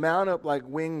shall mount up like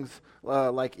wings,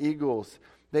 like eagles.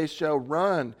 They shall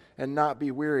run and not be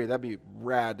weary. That'd be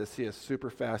rad to see a super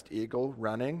fast eagle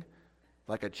running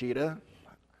like a cheetah.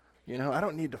 You know, I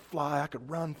don't need to fly. I could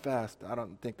run fast. I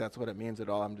don't think that's what it means at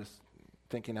all. I'm just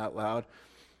thinking out loud.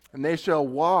 And they shall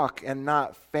walk and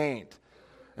not faint.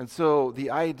 And so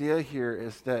the idea here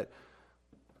is that,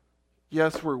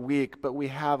 yes, we're weak, but we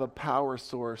have a power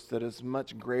source that is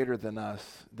much greater than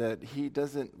us, that he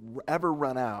doesn't ever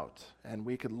run out. And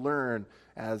we could learn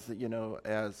as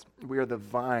we are the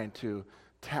vine to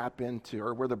tap into,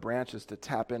 or we're the branches to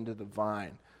tap into the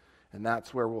vine. And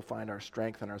that's where we'll find our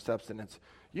strength and our substance.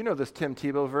 You know this Tim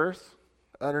Tebow verse,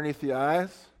 underneath the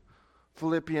eyes,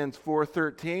 Philippians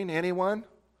 4:13. Anyone?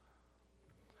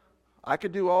 I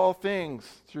could do all things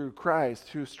through Christ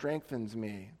who strengthens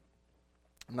me.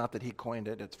 Not that he coined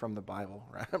it, it's from the Bible,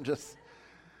 right? I'm just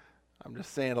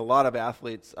saying a lot of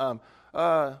athletes.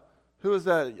 Who is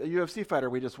that UFC fighter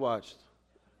we just watched?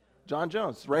 John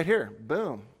Jones, right here.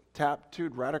 Boom.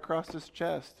 Tattooed right across his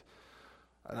chest.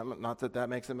 Not that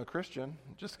makes him a Christian,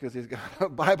 just because he's got a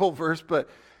Bible verse, but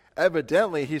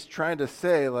evidently he's trying to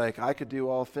say, like, I could do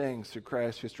all things through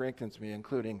Christ who strengthens me,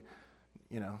 including,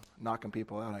 knocking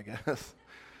people out, I guess.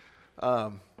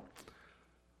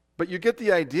 But you get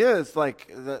the idea is like,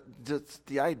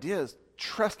 the idea is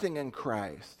trusting in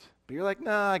Christ. But you're like,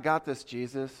 nah, I got this,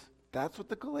 Jesus. That's what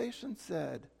the Galatians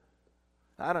said.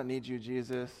 I don't need you,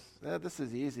 Jesus. This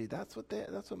is easy. That's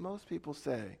what most people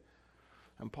say.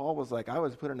 And Paul was like, I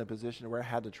was put in a position where I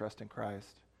had to trust in Christ,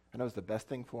 and it was the best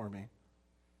thing for me.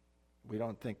 We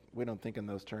don't think in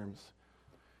those terms.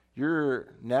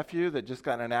 Your nephew that just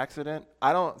got in an accident,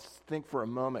 I don't think for a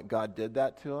moment God did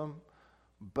that to him.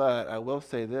 But I will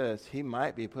say this, he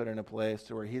might be put in a place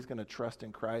where he's going to trust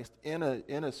in Christ in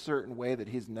a certain way that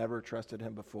he's never trusted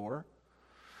him before.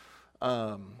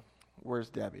 Where's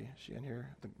Debbie? Is she in here?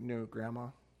 The new grandma?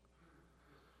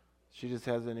 She just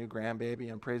has a new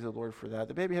grandbaby, and praise the Lord for that.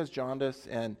 The baby has jaundice,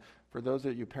 and for those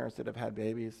of you parents that have had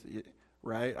babies,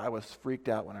 right, I was freaked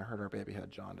out when I heard our baby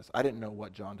had jaundice. I didn't know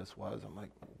what jaundice was. I'm like,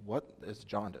 what is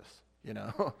jaundice?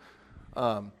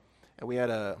 And we had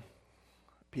a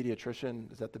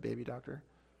pediatrician, is that the baby doctor,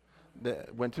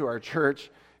 that went to our church,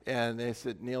 and they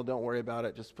said, Neal, don't worry about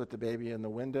it. Just put the baby in the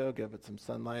window, give it some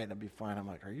sunlight, and it'll be fine. I'm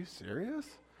like, are you serious?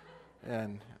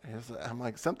 And I'm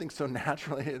like, something so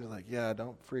naturally. He's like, yeah,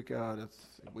 don't freak out.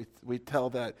 We tell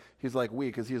that. He's like,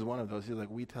 because he's one of those. He's like,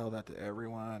 we tell that to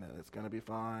everyone, and it's going to be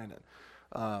fine.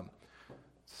 And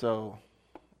so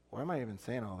why am I even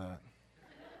saying all that?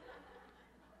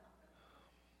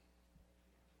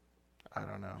 I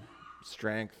don't know.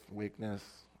 Strength, weakness,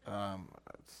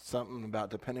 something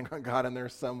about depending on God in there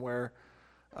somewhere.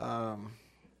 I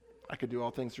could do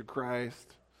all things through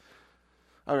Christ.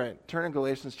 All right, turn in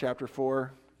Galatians chapter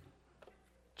 4.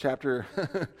 This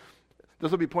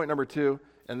will be point number 2,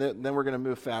 and then we're going to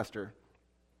move faster.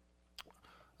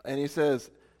 And he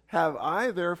says, have I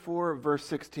therefore, verse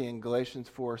 16, Galatians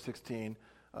 4:16,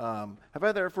 have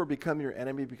I therefore become your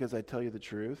enemy because I tell you the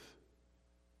truth?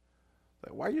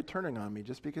 Like, why are you turning on me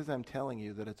just because I'm telling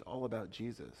you that it's all about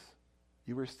Jesus?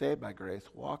 You were saved by grace,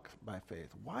 walk by faith.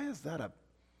 Why is that a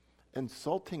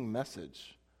insulting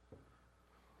message?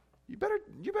 You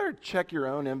better check your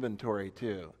own inventory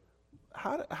too.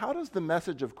 How does the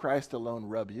message of Christ alone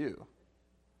rub you?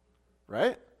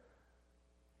 Right?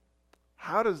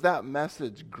 How does that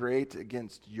message grate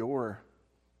against your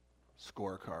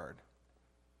scorecard?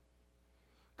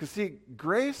 Because see,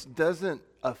 grace doesn't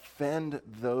offend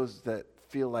those that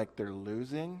feel like they're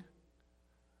losing.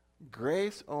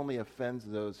 Grace only offends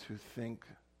those who think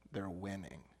they're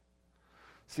winning.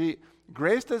 See,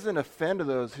 grace doesn't offend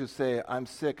those who say, I'm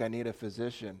sick, I need a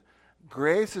physician.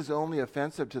 Grace is only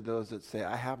offensive to those that say,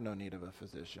 I have no need of a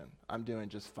physician. I'm doing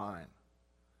just fine.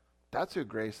 That's who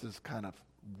grace is kind of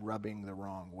rubbing the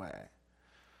wrong way.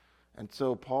 And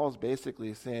so Paul's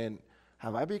basically saying,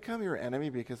 have I become your enemy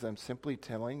because I'm simply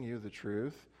telling you the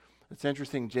truth? It's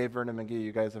interesting, J. Vernon McGee,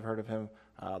 you guys have heard of him,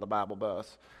 the Bible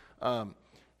bus.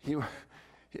 He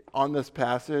on this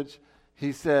passage,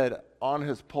 he said on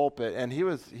his pulpit, and he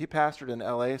pastored in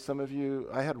L.A. Some of you,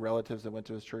 I had relatives that went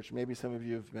to his church. Maybe some of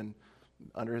you have been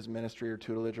under his ministry or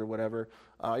tutelage or whatever.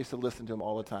 I used to listen to him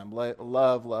all the time.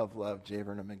 Love J.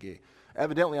 Vernon McGee.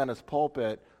 Evidently on his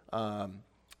pulpit,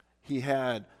 he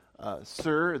had,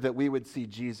 Sir, that we would see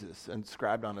Jesus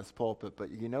inscribed on his pulpit.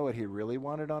 But you know what he really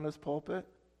wanted on his pulpit?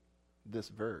 This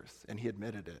verse, and he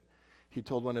admitted it. He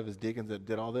told one of his deacons that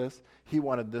did all this, he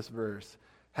wanted this verse.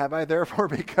 Have I therefore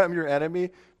become your enemy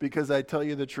because I tell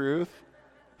you the truth?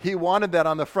 He wanted that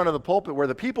on the front of the pulpit where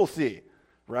the people see,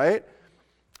 right?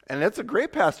 And it's a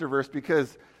great pastor verse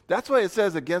because that's why it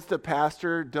says against a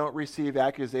pastor, don't receive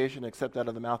accusation except out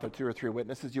of the mouth of 2 or 3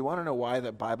 witnesses. You want to know why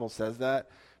the Bible says that?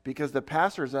 Because the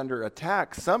pastor is under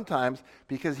attack sometimes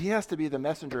because he has to be the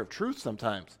messenger of truth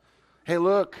sometimes. Hey,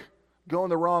 look, going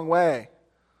the wrong way.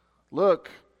 Look,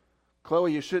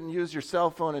 Chloe, you shouldn't use your cell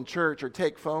phone in church or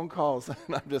take phone calls.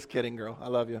 I'm just kidding, girl. I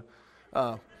love you.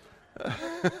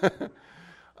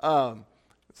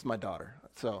 It's my daughter.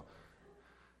 So,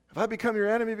 if I become your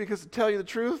enemy because to tell you the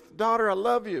truth, daughter, I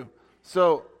love you.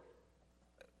 So,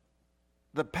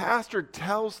 the pastor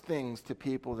tells things to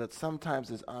people that sometimes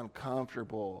is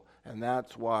uncomfortable, and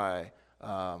that's why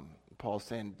Paul's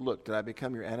saying, look, did I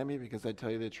become your enemy because I tell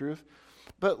you the truth?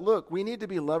 But look, we need to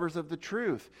be lovers of the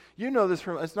truth. You know this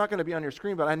from, it's not going to be on your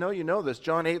screen, but I know you know this.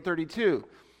 John 8:32.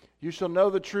 You shall know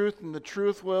the truth, and the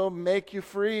truth will make you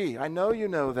free. I know you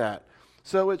know that.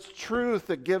 So it's truth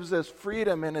that gives us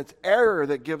freedom, and it's error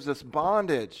that gives us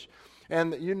bondage.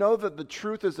 And you know that the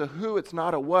truth is a who, it's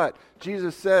not a what.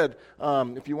 Jesus said,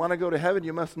 if you want to go to heaven,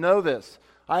 you must know this.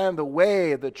 I am the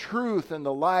way, the truth, and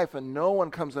the life, and no one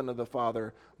comes unto the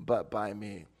Father but by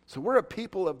me. So we're a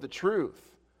people of the truth.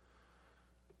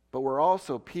 But we're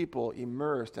also people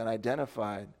immersed and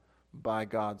identified by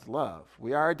God's love.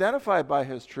 We are identified by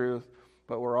his truth,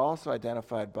 but we're also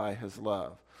identified by his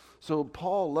love. So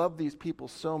Paul loved these people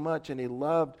so much, and he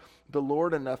loved the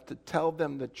Lord enough to tell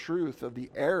them the truth of the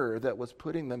error that was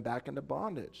putting them back into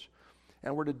bondage.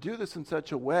 And we're to do this in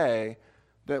such a way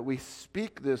that we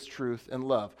speak this truth in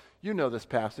love. You know this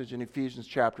passage in Ephesians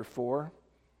chapter 4.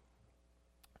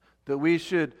 That we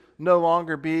should no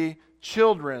longer be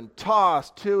children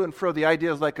tossed to and fro. The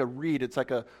idea is like a reed. It's like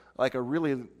a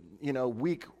really,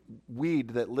 weak weed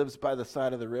that lives by the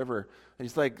side of the river. And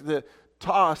it's like the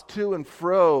tossed to and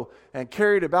fro and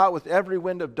carried about with every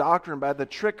wind of doctrine by the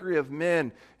trickery of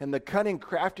men and the cunning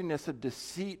craftiness of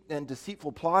deceit and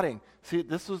deceitful plotting. See,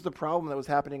 this was the problem that was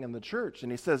happening in the church.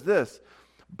 And he says this,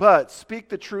 but speak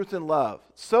the truth in love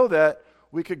so that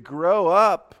we could grow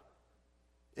up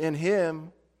in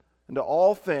him into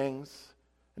all things,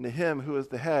 and to him who is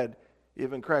the head,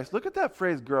 even Christ. Look at that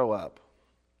phrase, grow up.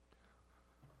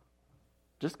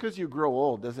 Just because you grow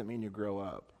old doesn't mean you grow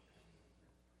up.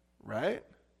 Right?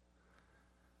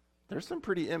 There's some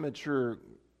pretty immature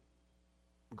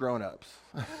grown-ups.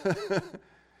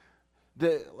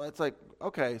 It's like,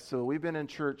 okay, so we've been in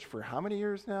church for how many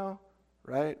years now?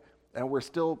 Right? And we're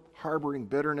still harboring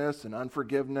bitterness and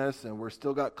unforgiveness, and we're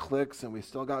still got cliques, and we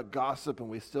still got gossip, and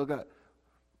we still got...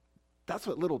 That's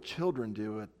what little children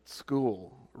do at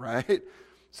school, right?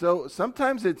 So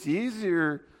sometimes it's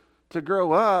easier to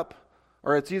grow up,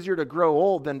 or it's easier to grow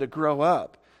old than to grow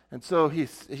up. And so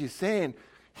he's saying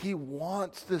he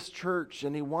wants this church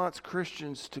and he wants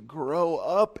Christians to grow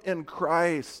up in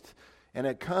Christ. And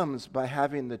it comes by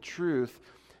having the truth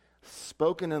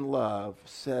spoken in love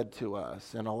said to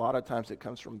us. And a lot of times it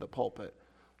comes from the pulpit.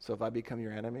 So if I become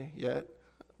your enemy yet,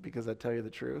 because I tell you the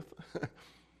truth,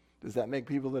 does that make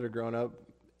people that are grown up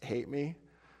hate me?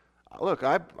 Look,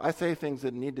 I say things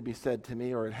that need to be said to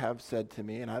me or have said to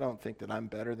me, and I don't think that I'm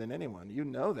better than anyone. You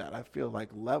know that. I feel like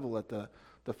level at the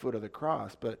foot of the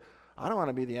cross. But I don't want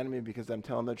to be the enemy because I'm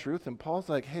telling the truth. And Paul's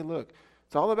like, hey, look,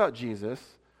 it's all about Jesus.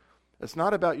 It's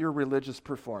not about your religious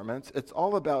performance. It's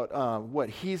all about what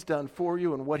he's done for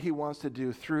you and what he wants to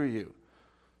do through you.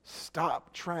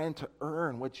 Stop trying to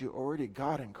earn what you already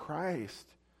got in Christ.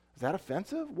 Is that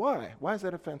offensive? Why? Why is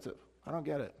that offensive? I don't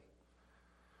get it.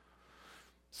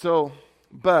 So,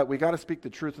 but we got to speak the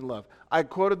truth in love. I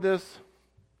quoted this,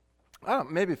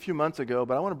 maybe a few months ago,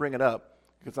 but I want to bring it up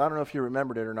because I don't know if you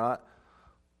remembered it or not.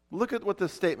 Look at what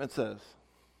this statement says.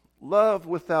 Love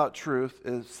without truth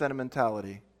is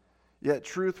sentimentality, yet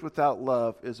truth without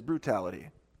love is brutality.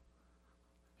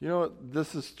 You know what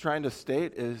this is trying to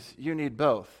state is you need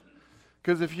both.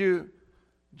 Because if you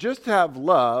just to have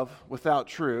love without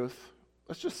truth,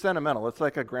 that's just sentimental. It's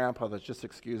like a grandpa that just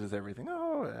excuses everything.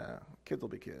 Oh, yeah, kids will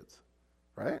be kids,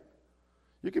 right?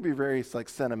 You could be very like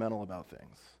sentimental about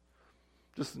things.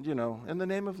 Just, in the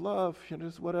name of love,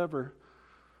 just whatever.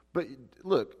 But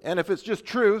look, and if it's just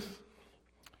truth,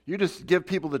 you just give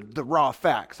people the raw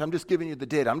facts. I'm just giving you the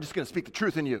data. I'm just going to speak the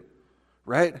truth in you,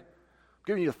 right? I'm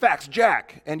giving you the facts,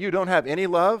 Jack, and you don't have any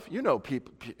love.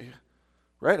 People,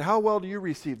 right? How well do you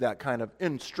receive that kind of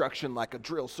instruction like a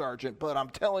drill sergeant, but I'm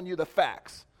telling you the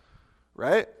facts,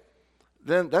 right?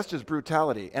 Then that's just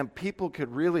brutality. And people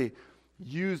could really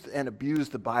use and abuse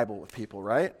the Bible with people,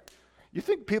 right? You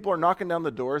think people are knocking down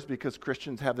the doors because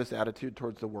Christians have this attitude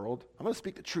towards the world? I'm going to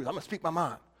speak the truth. I'm going to speak my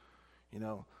mind.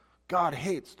 God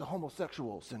hates the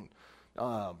homosexuals, and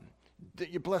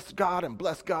you bless God and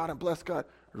bless God and bless God.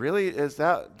 Really? Is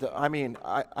that,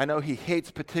 I know he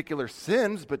hates particular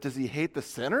sins, but does he hate the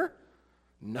sinner?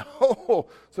 No.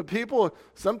 So people,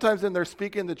 sometimes when they're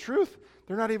speaking the truth,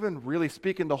 they're not even really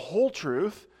speaking the whole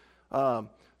truth.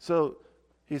 So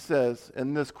he says,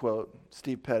 in this quote,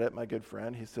 Steve Pettit, my good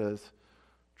friend, he says,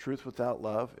 truth without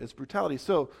love is brutality.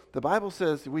 So the Bible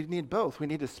says we need both. We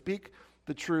need to speak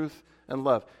the truth and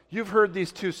love. You've heard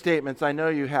these two statements. I know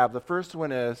you have. The first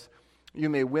one is, you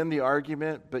may win the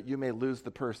argument, but you may lose the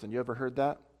person. You ever heard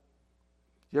that?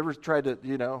 You ever tried to,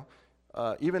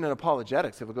 even in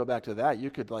apologetics, if we go back to that, you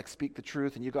could like speak the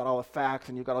truth and you got all the facts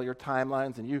and you got all your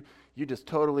timelines and you just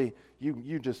totally,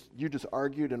 you just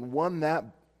argued and won that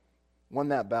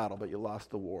battle, but you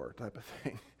lost the war type of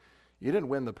thing. You didn't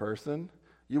win the person.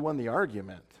 You won the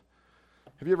argument.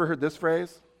 Have you ever heard this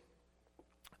phrase?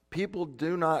 People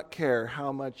do not care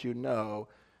how much you know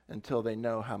until they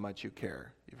know how much you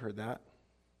care. You've heard that?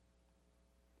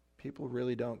 People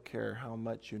really don't care how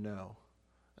much you know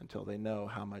until they know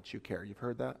how much you care. You've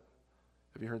heard that?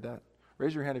 Have you heard that?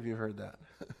 Raise your hand if you heard that.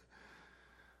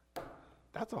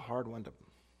 That's a hard one to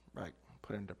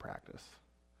put into practice.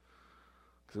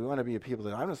 Because we want to be a people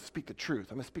that, I'm going to speak the truth.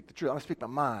 I'm going to speak the truth. I'm going to speak my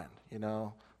mind,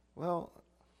 Well,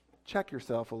 check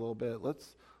yourself a little bit.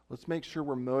 Let's make sure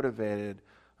we're motivated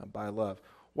by love.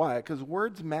 Why? Because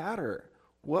words matter.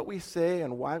 What we say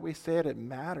and why we say it, it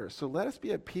matters. So let us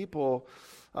be a people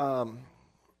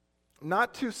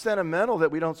not too sentimental that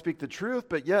we don't speak the truth,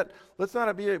 but yet let's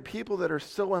not be a people that are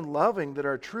so unloving that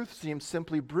our truth seems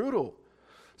simply brutal.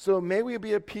 So may we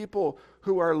be a people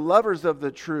who are lovers of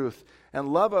the truth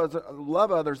and love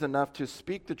others enough to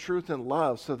speak the truth in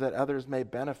love so that others may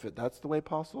benefit. That's the way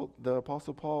the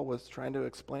Apostle Paul was trying to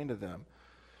explain to them.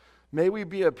 May we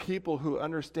be a people who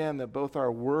understand that both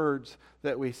our words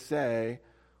that we say,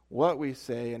 what we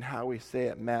say, and how we say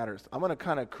it matters. I'm going to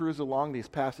kind of cruise along these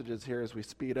passages here as we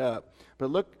speed up.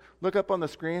 But look up on the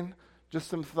screen, just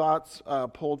some thoughts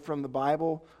pulled from the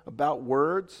Bible about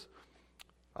words.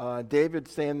 David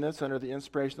saying this under the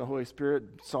inspiration of the Holy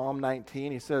Spirit, Psalm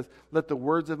 19, he says, "Let the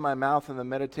words of my mouth and the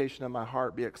meditation of my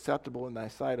heart be acceptable in thy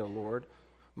sight, O Lord,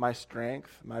 my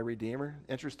strength, my Redeemer."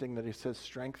 Interesting that he says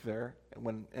strength there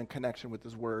when in connection with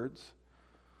his words.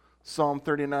 Psalm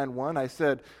 39:1, I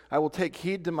said, "I will take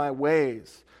heed to my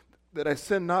ways, that I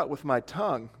sin not with my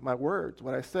tongue," my words,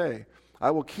 what I say.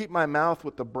 "I will keep my mouth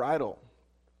with the bridle."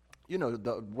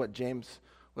 What James,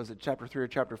 was it chapter 3 or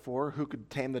chapter 4? Who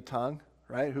could tame the tongue,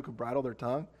 right? Who could bridle their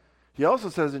tongue? He also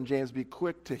says in James, be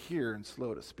quick to hear and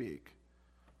slow to speak,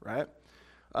 right?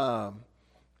 Psalm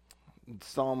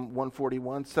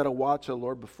 141, "Set a watch, O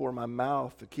Lord, before my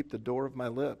mouth, to keep the door of my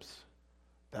lips."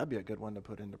 That'd be a good one to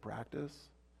put into practice,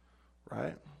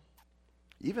 right?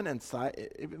 Even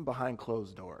behind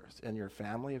closed doors in your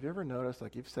family, have you ever noticed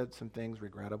you've said some things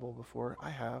regrettable before? I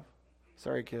have.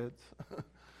 Sorry, kids.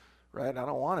 Right? I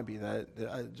don't want to be that.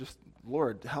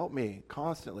 Lord, help me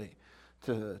constantly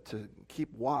to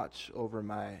keep watch over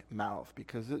my mouth,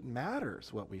 because it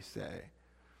matters what we say.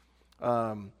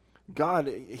 God,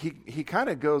 he kind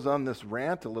of goes on this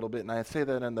rant a little bit, and I say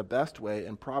that in the best way,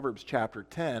 in Proverbs chapter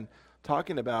 10,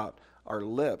 talking about our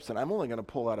lips. And I'm only going to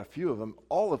pull out a few of them.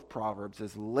 All of Proverbs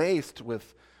is laced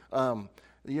with,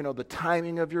 the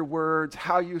timing of your words,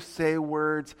 how you say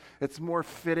words. It's more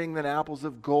fitting than apples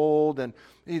of gold. And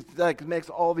he makes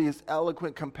all these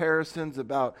eloquent comparisons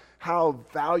about how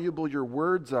valuable your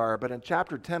words are. But in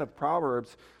chapter 10 of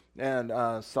Proverbs,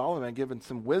 and Solomon given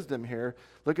some wisdom here.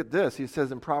 Look at this. He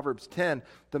says in Proverbs 10,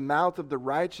 "The mouth of the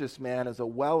righteous man is a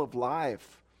well of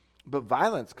life, but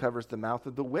violence covers the mouth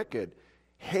of the wicked.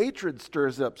 Hatred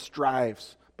stirs up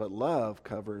strifes, but love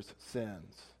covers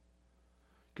sins."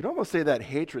 You could almost say that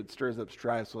hatred stirs up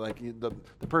strife. So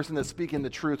the person that's speaking the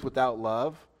truth without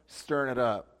love, stirring it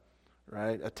up,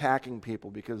 right? Attacking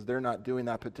people because they're not doing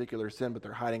that particular sin, but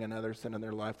they're hiding another sin in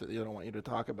their life that they don't want you to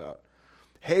talk about.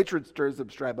 Hatred stirs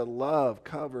up strife, but love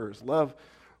covers. Love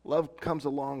comes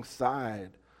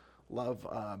alongside. Love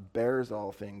bears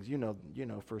all things. You know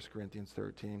 1 Corinthians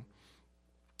 13.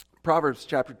 Proverbs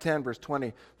chapter 10, verse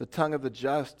 20, the tongue of the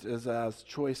just is as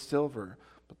choice silver,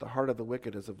 but the heart of the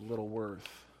wicked is of little worth.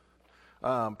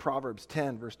 Proverbs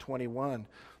 10, verse 21,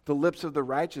 the lips of the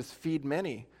righteous feed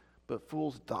many, but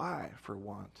fools die for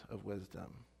want of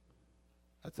wisdom.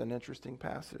 That's an interesting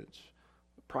passage.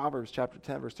 Proverbs chapter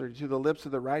 10, verse 32, the lips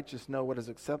of the righteous know what is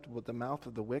acceptable, but the mouth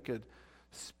of the wicked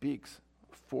speaks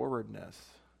forwardness.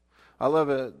 I love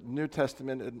a New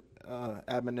Testament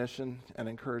admonition and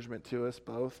encouragement to us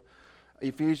both.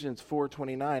 Ephesians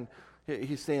 4:29,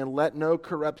 he's saying, let no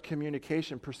corrupt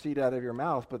communication proceed out of your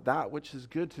mouth, but that which is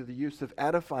good to the use of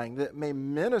edifying, that may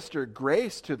minister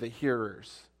grace to the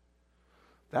hearers.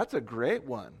 That's a great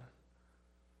one.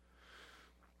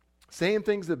 Saying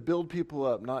things that build people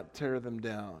up, not tear them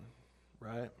down,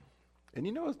 right? And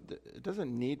it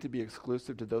doesn't need to be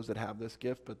exclusive to those that have this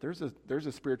gift, but there's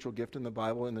a spiritual gift in the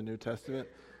Bible, in the New Testament,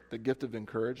 the gift of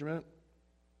encouragement.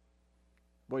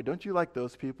 Boy, don't you like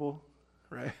those people,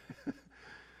 right?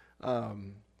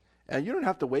 And you don't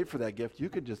have to wait for that gift. You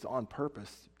could just on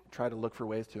purpose try to look for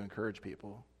ways to encourage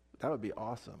people. That would be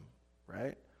awesome,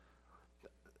 right?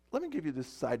 Let me give you this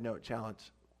side note challenge.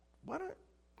 Why don't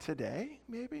today,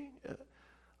 maybe?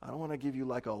 I don't want to give you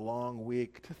like a long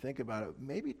week to think about it.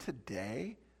 Maybe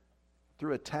today,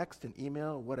 through a text, an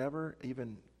email, whatever,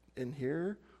 even in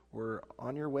here or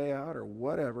on your way out or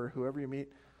whatever, whoever you meet,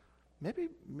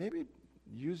 maybe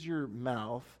use your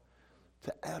mouth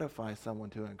to edify someone,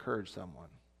 to encourage someone.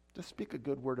 Just speak a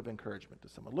good word of encouragement to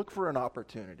someone. Look for an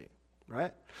opportunity,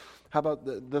 right? How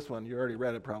about this one? You already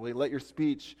read it probably. Let your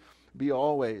speech be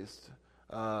always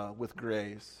with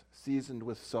grace, seasoned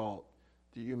with salt,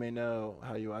 that you may know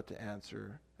how you ought to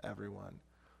answer everyone.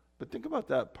 But think about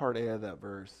that part A of that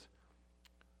verse.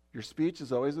 Your speech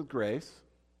is always with grace,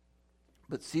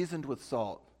 but seasoned with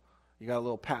salt. You got a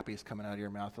little pappies coming out of your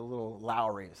mouth, a little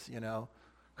Lowry's,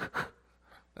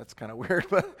 That's kind of weird,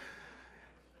 but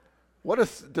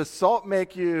does salt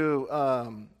make you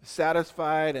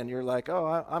satisfied and you're like,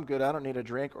 oh, I'm good, I don't need a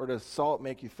drink? Or does salt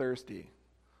make you thirsty?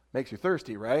 Makes you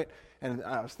thirsty, right? And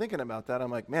I was thinking about that. I'm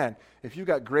like, man, if you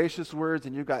got gracious words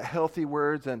and you got healthy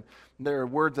words and they're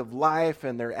words of life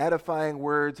and they're edifying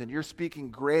words and you're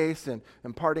speaking grace and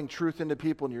imparting truth into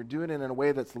people and you're doing it in a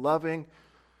way that's loving,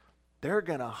 they're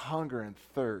going to hunger and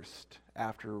thirst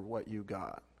after what you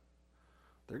got.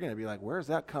 They're going to be like, where's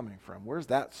that coming from? Where's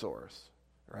that source,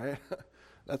 right?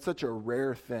 That's such a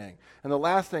rare thing. And the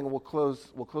last thing, we'll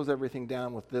close everything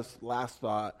down with this last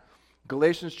thought.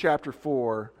 Galatians chapter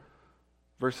 4,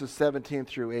 verses 17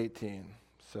 through 18.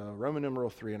 So Roman numeral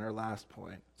 3 in our last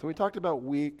point. So we talked about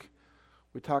weak,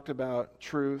 we talked about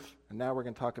truth, and now we're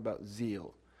going to talk about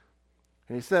zeal.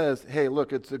 And he says, hey,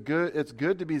 look, it's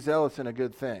good to be zealous in a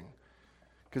good thing.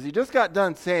 Because he just got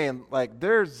done saying, like,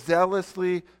 they're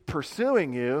zealously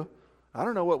pursuing you. I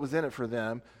don't know what was in it for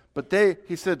them, but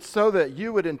he said, so that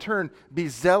you would in turn be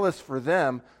zealous for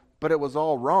them, but it was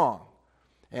all wrong.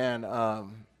 And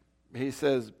he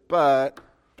says, but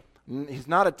he's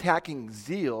not attacking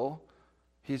zeal.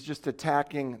 He's just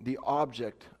attacking the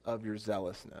object of your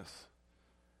zealousness.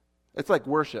 It's like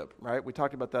worship, right? We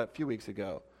talked about that a few weeks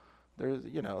ago.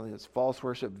 There's false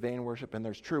worship, vain worship, and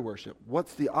there's true worship.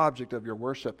 What's the object of your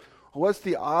worship? What's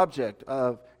the object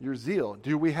of your zeal?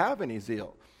 Do we have any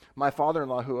zeal? My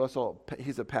father-in-law,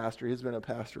 he's a pastor. He's been a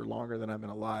pastor longer than I've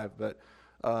been alive, but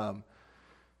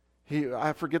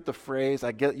I forget the phrase.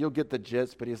 You'll get the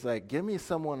gist, but he's like, give me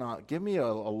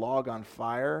a log on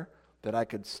fire that I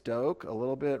could stoke a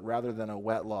little bit rather than a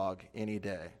wet log any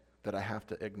day that I have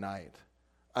to ignite.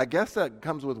 I guess that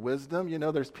comes with wisdom.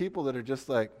 There's people that are just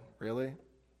like, really?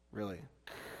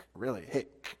 Hey,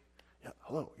 yeah,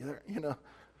 hello, you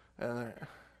there?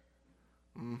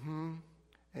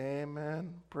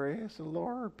 Amen. Praise the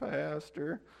Lord,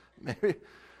 Pastor. Maybe.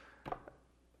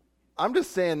 I'm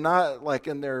just saying, not like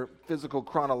in their physical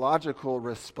chronological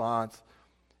response,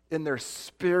 in their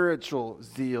spiritual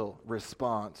zeal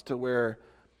response, to where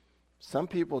some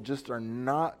people just are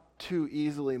not too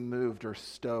easily moved or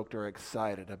stoked or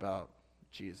excited about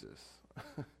Jesus.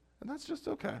 And that's just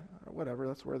okay. Whatever,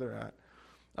 that's where they're at.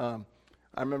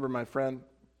 I remember my friend,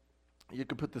 you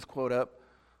could put this quote up,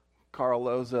 Carl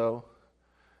Lozo.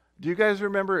 Do you guys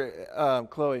remember,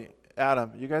 Chloe,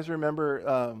 Adam, you guys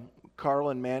remember Carl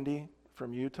and Mandy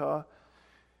from Utah?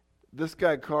 This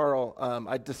guy, Carl,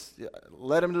 I just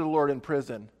led him to the Lord in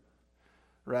prison,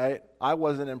 right? I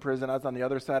wasn't in prison. I was on the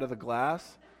other side of the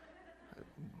glass.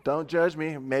 Don't judge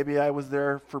me. Maybe I was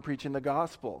there for preaching the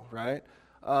gospel, right?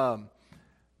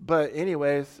 But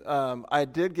anyways, I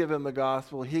did give him the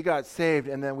gospel. He got saved,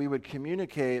 and then we would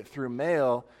communicate through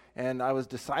mail, and I was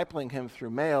discipling him through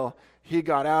mail. He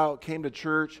got out, came to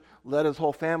church, led his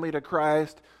whole family to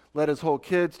Christ, led his whole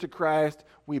kids to Christ.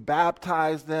 We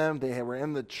baptized them. They were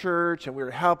in the church, and we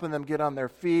were helping them get on their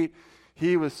feet.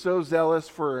 He was so zealous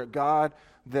for God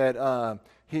that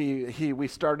we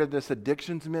started this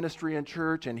addictions ministry in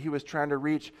church, and he was trying to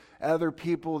reach other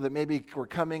people that maybe were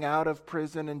coming out of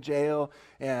prison and jail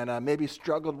and maybe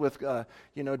struggled with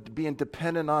being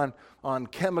dependent on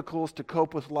chemicals to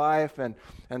cope with life.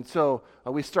 And so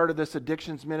we started this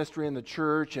addictions ministry in the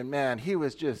church, and man, he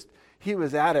was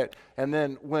at it. And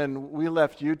then when we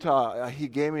left Utah, he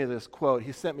gave me this quote.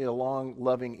 He sent me a long,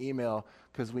 loving email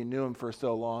because we knew him for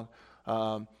so long.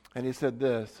 And he said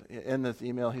this, in this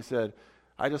email, he said,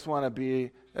 "I just want to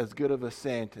be as good of a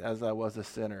saint as I was a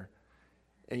sinner."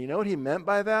 And you know what he meant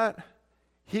by that?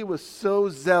 He was so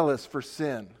zealous for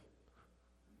sin.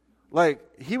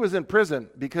 Like, he was in prison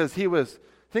because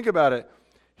think about it,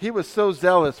 he was so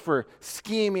zealous for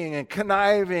scheming and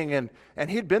conniving, and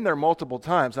he'd been there multiple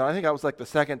times. And I think that was like the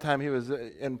second time he was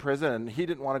in prison, and he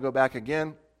didn't want to go back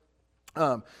again.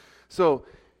 So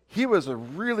he was a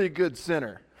really good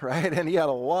sinner, right? And he had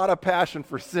a lot of passion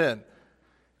for sin.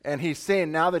 And he's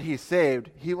saying now that he's saved,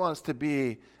 he wants to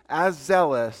be as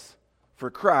zealous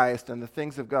for Christ and the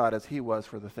things of God as he was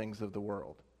for the things of the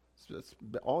world. So that's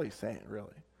all he's saying,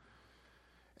 really.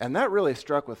 And that really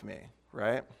struck with me,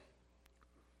 right?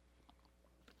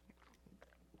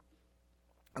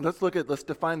 And let's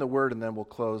define the word, and then we'll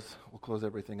close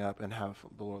everything up and have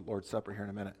the Lord's Supper here in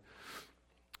a minute.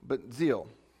 But zeal,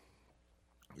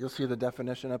 you'll see the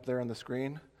definition up there on the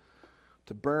screen.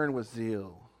 To burn with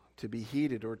zeal, to be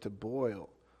heated or to boil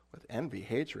with envy,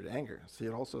 hatred, anger. See,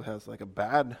 it also has like a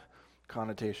bad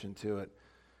connotation to it.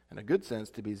 In a good sense,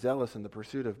 to be zealous in the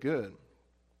pursuit of good.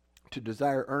 To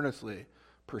desire earnestly,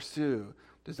 pursue,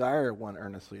 desire one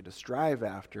earnestly, to strive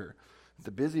after,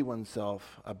 to busy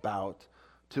oneself about,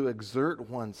 to exert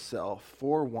oneself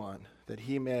for one, that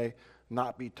he may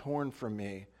not be torn from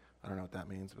me. I don't know what that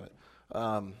means, but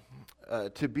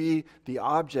to be the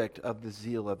object of the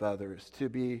zeal of others, to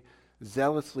be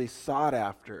zealously sought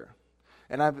after.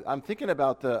 And I'm thinking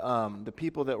about the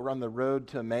people that were on the road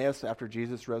to Emmaus after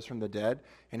Jesus rose from the dead,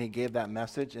 and he gave that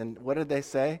message. And what did they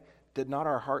say? Did not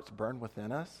our hearts burn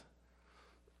within us?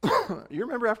 You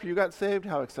remember after you got saved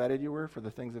how excited you were for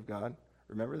the things of God?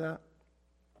 Remember that?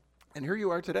 And here you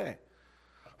are today.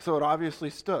 So it obviously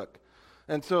stuck.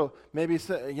 And so maybe,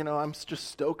 I'm just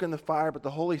stoking the fire, but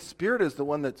the Holy Spirit is the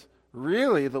one that's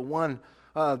really the one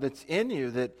that's in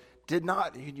you that did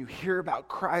not. You hear about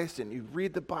Christ and you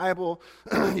read the Bible,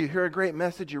 you hear a great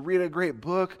message, you read a great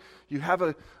book, you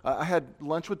have I had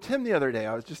lunch with Tim the other day.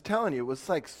 I was just telling you, it was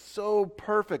like so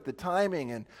perfect, the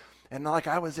timing, and like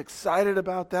I was excited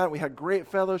about that. We had great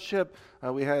fellowship.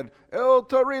 We had El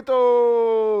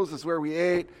Torritos is where we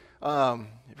ate.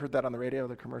 You've heard that on the radio,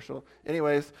 the commercial.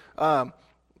 Anyways, and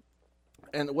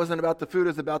it wasn't about the food, it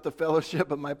was about the fellowship.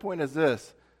 But my point is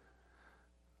this: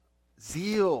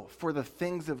 zeal for the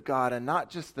things of God, and not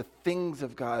just the things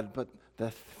of God, but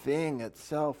the thing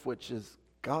itself, which is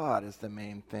God, is the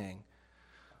main thing.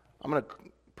 I'm going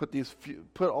to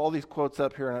put all these quotes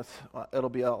up here, and it'll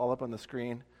be all up on the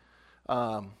screen.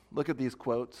 Look at these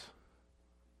quotes.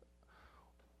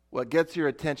 What gets your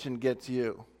attention gets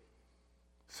you.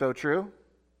 So true.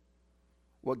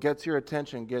 What gets your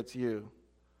attention gets you.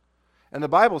 And the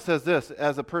Bible says this: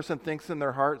 as a person thinks in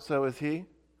their heart, so is he.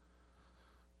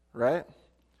 Right?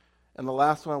 And the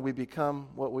last one, we become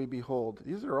what we behold.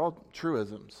 These are all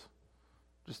truisms.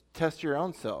 Just test your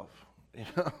own self.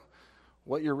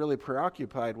 What you're really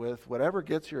preoccupied with, whatever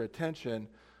gets your attention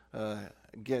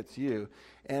gets you.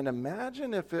 And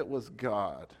imagine if it was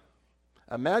God.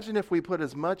 Imagine if we put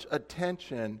as much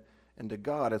attention into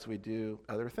God as we do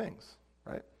other things,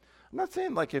 right? I'm not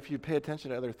saying like if you pay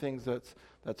attention to other things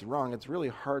that's wrong. It's really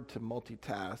hard to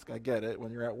multitask. I get it.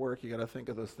 When you're at work, you got to think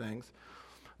of those things.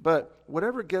 But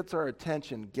whatever gets our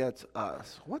attention gets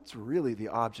us. What's really the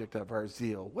object of our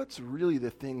zeal? What's really the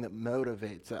thing that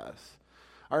motivates us?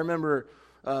 I remember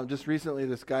just recently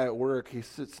this guy at work, he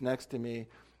sits next to me,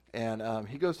 and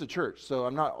he goes to church. So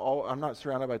I'm not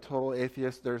surrounded by total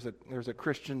atheists. There's a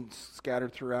Christian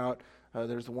scattered throughout.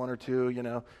 There's one or two,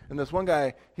 And this one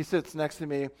guy, he sits next to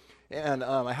me, and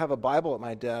I have a Bible at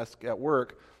my desk at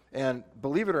work. And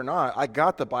believe it or not, I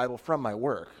got the Bible from my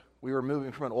work. We were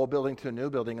moving from an old building to a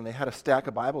new building, and they had a stack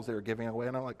of Bibles they were giving away,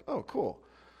 and I'm like, oh, cool.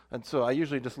 And so I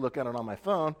usually just look at it on my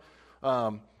phone,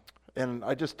 And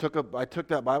I took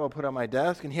that Bible, put it on my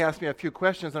desk, and he asked me a few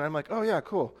questions, and I'm like, oh yeah,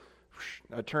 cool.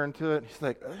 I turned to it. He's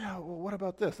like, oh, yeah, well, what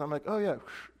about this? I'm like, oh yeah.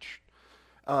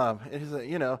 And he's like,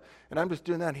 and I'm just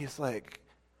doing that. And he's like,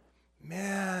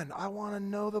 man, I want to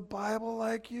know the Bible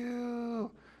like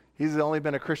you. He's only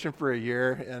been a Christian for a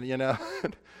year, and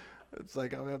it's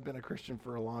like, I've been a Christian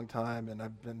for a long time, and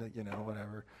I've been,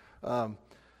 whatever.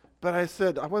 But I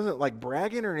said, I wasn't like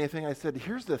bragging or anything. I said,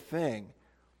 here's the thing.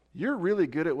 You're really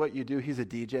good at what you do. He's a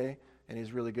DJ, and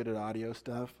he's really good at audio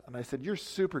stuff. And I said, you're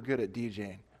super good at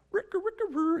DJing.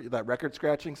 That record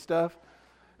scratching stuff.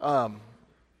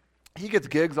 He gets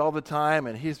gigs all the time,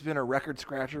 and he's been a record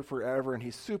scratcher forever, and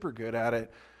he's super good at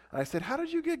it. And I said, how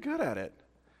did you get good at it?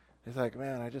 He's like,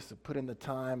 man, I just put in the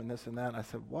time and this and that. And I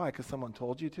said, why? Because someone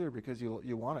told you to, or because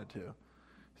you wanted to?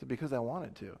 He said, because I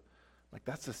wanted to. Like,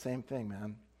 that's the same thing,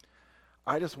 man.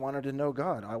 I just wanted to know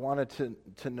God. I wanted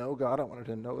to know God. I wanted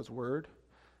to know his word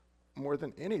more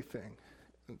than anything.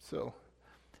 And so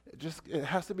it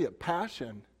has to be a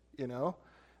passion,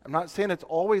 I'm not saying it's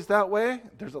always that way.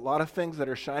 There's a lot of things that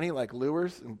are shiny like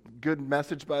lures. And good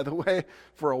message, by the way,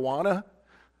 for Awana.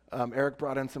 Eric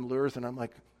brought in some lures, and I'm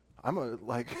like,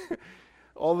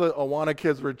 all the Awana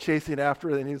kids were chasing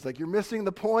after it, and he's like, you're missing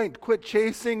the point. Quit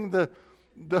chasing the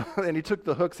and he took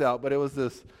the hooks out, but it was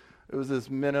this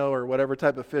minnow or whatever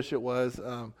type of fish it was.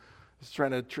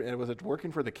 It was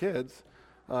working for the kids,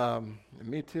 and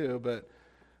me too, but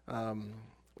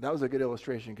that was a good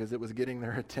illustration because it was getting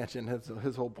their attention.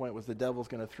 His whole point was the devil's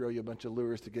going to throw you a bunch of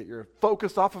lures to get your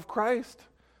focus off of Christ,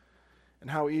 and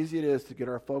how easy it is to get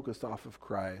our focus off of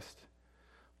Christ.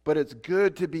 But it's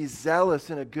good to be zealous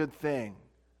in a good thing.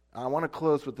 I want to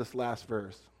close with this last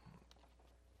verse.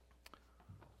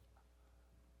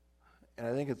 And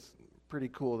I think it's pretty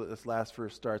cool that this last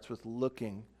verse starts with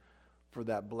looking for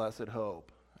that blessed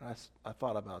hope. And I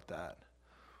thought about that.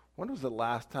 When was the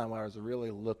last time I was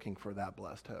really looking for that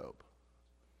blessed hope?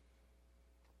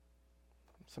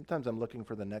 Sometimes I'm looking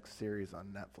for the next series on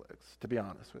Netflix, to be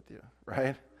honest with you,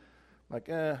 right? Like,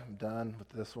 I'm done with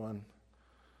this one.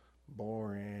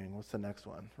 Boring. What's the next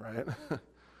one, right?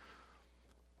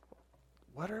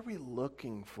 What are we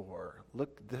looking for?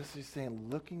 This is saying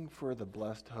looking for the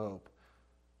blessed hope,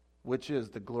 which is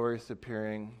the glorious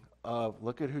appearing of,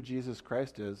 look at who Jesus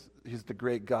Christ is. He's the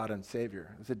great God and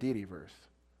Savior. It's a deity verse.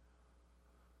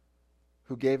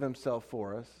 Who gave himself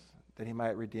for us, that he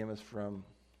might redeem us from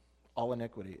all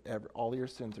iniquity. All your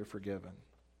sins are forgiven.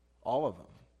 All of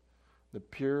them.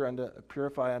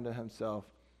 Purify unto himself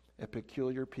a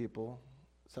peculiar people.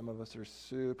 Some of us are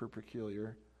super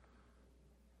peculiar.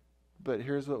 But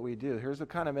here's what we do. Here's what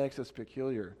kind of makes us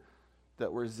peculiar.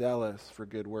 That we're zealous for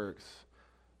good works.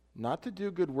 Not to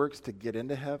do good works to get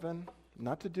into heaven.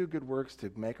 Not to do good works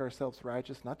to make ourselves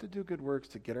righteous. Not to do good works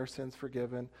to get our sins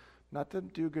forgiven. Not to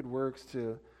do good works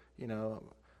to,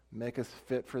 make us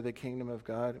fit for the kingdom of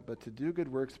God. But to do good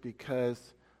works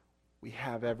because we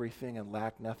have everything and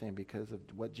lack nothing because of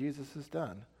what Jesus has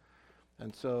done.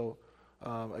 And so,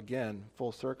 again,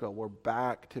 full circle, we're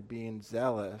back to being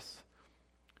zealous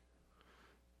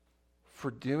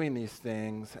for doing these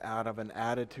things out of an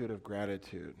attitude of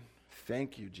gratitude.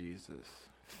 Thank you, Jesus.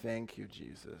 Thank you,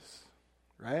 Jesus.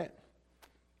 Right?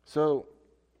 So,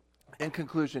 in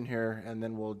conclusion here, and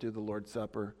then we'll do the Lord's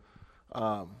Supper,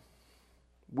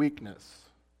 weakness.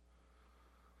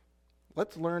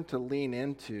 Let's learn to lean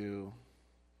into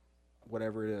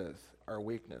whatever it is, our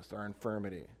weakness, our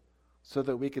infirmity, so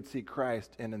that we could see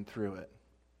Christ in and through it.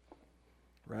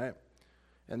 Right?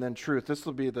 And then truth.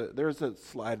 There's a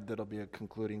slide that'll be a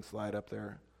concluding slide up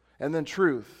there. And then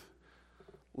truth.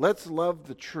 Let's love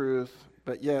the truth,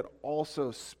 but yet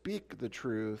also speak the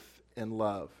truth in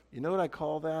love. You know what I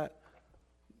call that?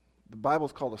 The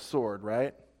Bible's called a sword,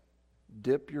 right?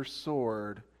 Dip your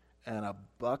sword in a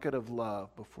bucket of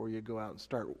love before you go out and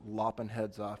start lopping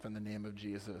heads off in the name of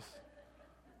Jesus.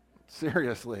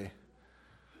 Seriously.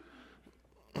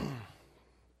 And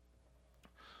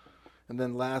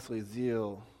then lastly,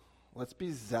 zeal. Let's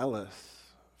be zealous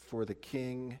for the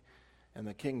King and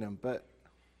the kingdom. But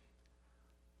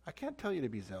I can't tell you to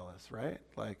be zealous, right?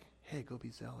 Like, hey, go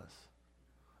be zealous.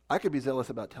 I could be zealous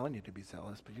about telling you to be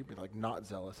zealous, but you'd be like not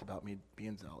zealous about me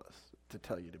being zealous to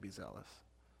tell you to be zealous.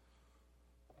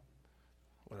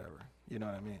 Whatever. You know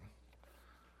what I mean?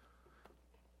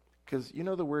 Because you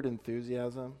know the word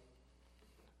enthusiasm?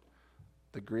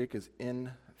 The Greek is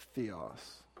in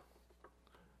theos.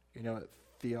 You know what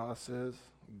theos is?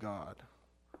 God.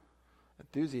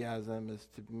 Enthusiasm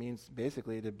means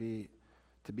basically to be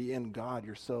in God.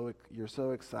 You're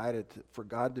so excited for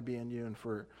God to be in you and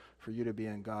for you to be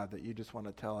in God that you just want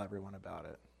to tell everyone about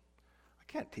it. I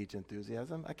can't teach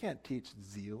enthusiasm. I can't teach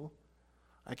zeal.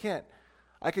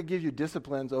 I could give you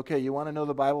disciplines. Okay, you want to know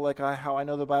the Bible like how I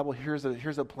know the Bible? Here's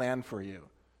a plan for you.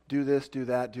 Do this, do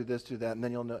that, do this, do that, and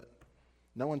then you'll know.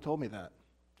 No one told me that.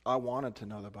 I wanted to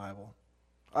know the Bible.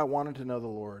 I wanted to know the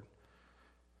Lord.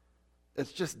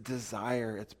 It's just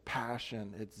desire, it's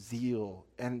passion, it's zeal.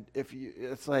 And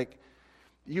it's like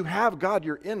you have God,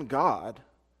 you're in God.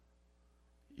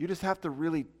 You just have to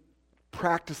really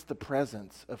practice the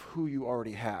presence of who you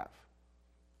already have.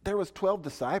 There was 12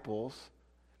 disciples.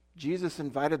 Jesus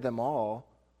invited them all.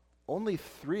 Only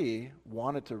 3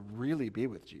 wanted to really be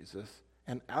with Jesus.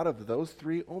 And out of those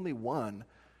 3, only 1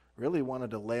 really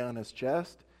wanted to lay on his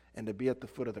chest and to be at the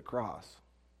foot of the cross.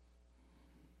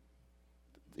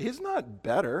 He's not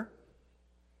better.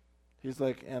 He's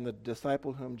like, and the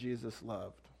disciple whom Jesus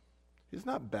loved. He's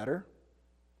not better.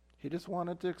 He just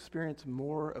wanted to experience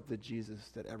more of the Jesus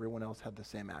that everyone else had the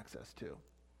same access to.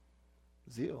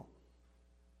 Zeal.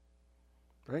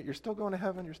 Right? You're still going to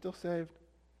heaven. You're still saved.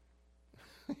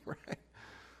 Right?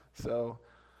 So,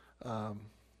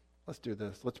 let's do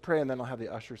this. Let's pray, and then I'll have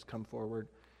the ushers come forward,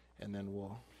 and then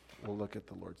we'll look at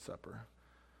the Lord's Supper.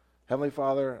 Heavenly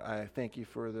Father, I thank you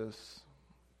for this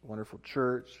wonderful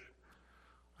church.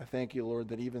 I thank you, Lord,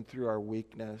 that even through our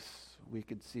weakness, we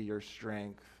could see your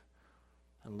strength.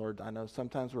 And Lord, I know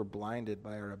sometimes we're blinded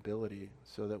by our ability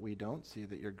so that we don't see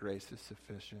that your grace is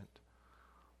sufficient.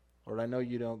 Lord, I know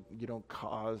you don't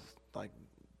cause like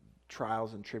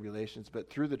trials and tribulations, but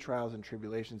through the trials and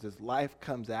tribulations, as life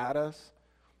comes at us,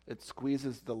 it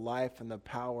squeezes the life and the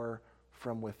power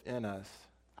from within us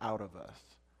out of us.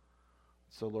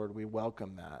 So Lord, we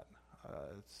welcome that.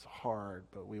 It's hard,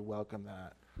 but we welcome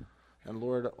that. And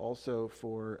Lord, also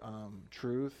for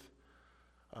truth,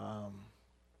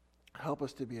 help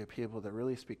us to be a people that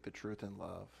really speak the truth in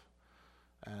love.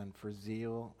 And for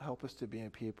zeal, help us to be a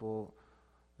people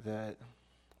that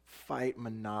fight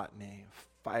monotony,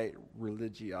 fight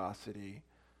religiosity,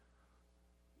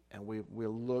 and we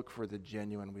look for the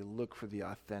genuine, we look for the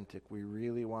authentic. We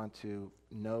really want to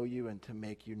know you and to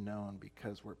make you known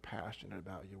because we're passionate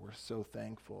about you. We're so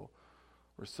thankful.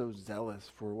 We're so zealous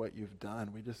for what you've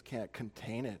done. We just can't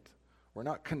contain it. We're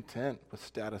not content with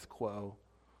status quo.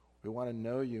 We want to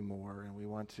know you more, and we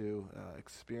want to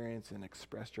experience and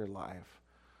express your life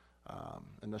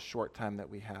in the short time that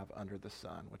we have under the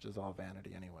sun, which is all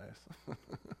vanity anyways.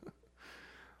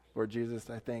 Lord Jesus,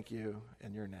 I thank you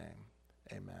in your name.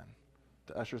 Amen.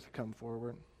 The ushers come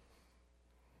forward.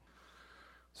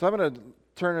 So I'm going to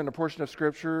turn in a portion of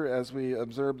Scripture as we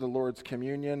observe the Lord's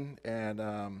communion. And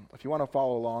if you want to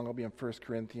follow along, I'll be in 1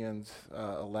 Corinthians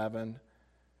 11.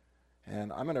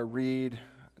 And I'm going to read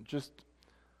just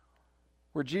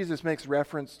where Jesus makes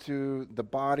reference to the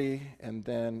body and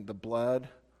then the blood.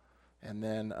 And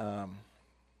then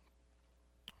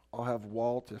I'll have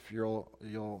Walt, if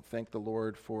you'll thank the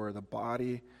Lord for the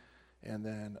body. And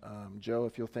then Joe,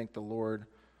 if you'll thank the Lord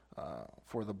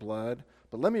for the blood.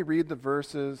 But let me read the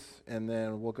verses, and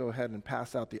then we'll go ahead and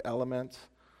pass out the elements,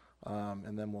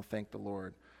 and then we'll thank the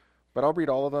Lord. But I'll read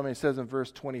all of them. He says in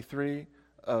verse 23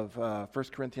 of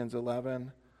 1 Corinthians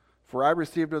 11, "For I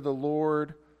received of the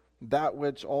Lord that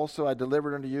which also I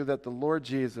delivered unto you, that the Lord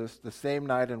Jesus, the same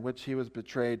night in which he was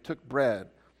betrayed, took bread,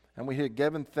 and when he had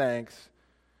given thanks,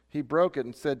 he broke it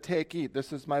and said, 'Take, eat,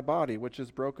 this is my body, which is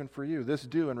broken for you. This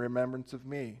do in remembrance of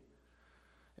me.'"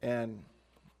 And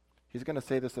he's going to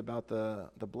say this about the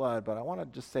blood, but I want to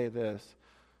just say this.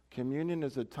 Communion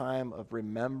is a time of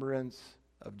remembrance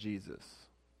of Jesus.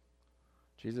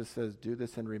 Jesus says, do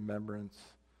this in remembrance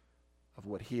of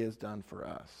what he has done for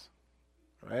us,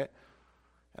 right?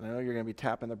 And I know you're going to be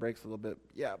tapping the brakes a little bit.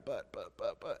 Yeah, but.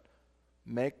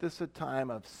 Make this a time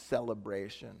of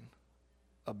celebration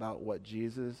about what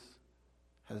Jesus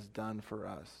has done for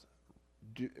us.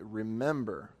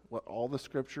 Remember what all the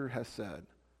Scripture has said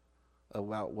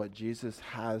about what Jesus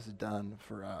has done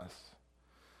for us.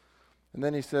 And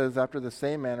then he says, after the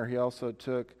same manner, he also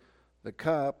took the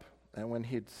cup, and when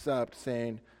he'd supped,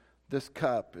 saying, "This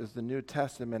cup is the New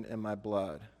Testament in my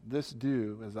blood. This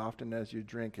do as often as you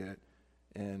drink it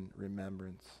in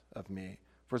remembrance of me.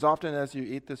 For as often as you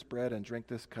eat this bread and drink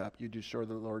this cup, you do show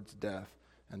the Lord's death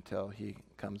until he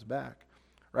comes back."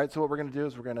 Right? So what we're going to do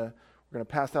is we're going to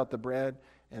pass out the bread,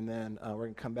 and then we're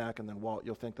going to come back, and then Walt,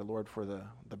 you'll thank the Lord for the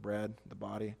bread, the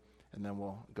body, and then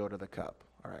we'll go to the cup.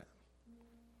 All right.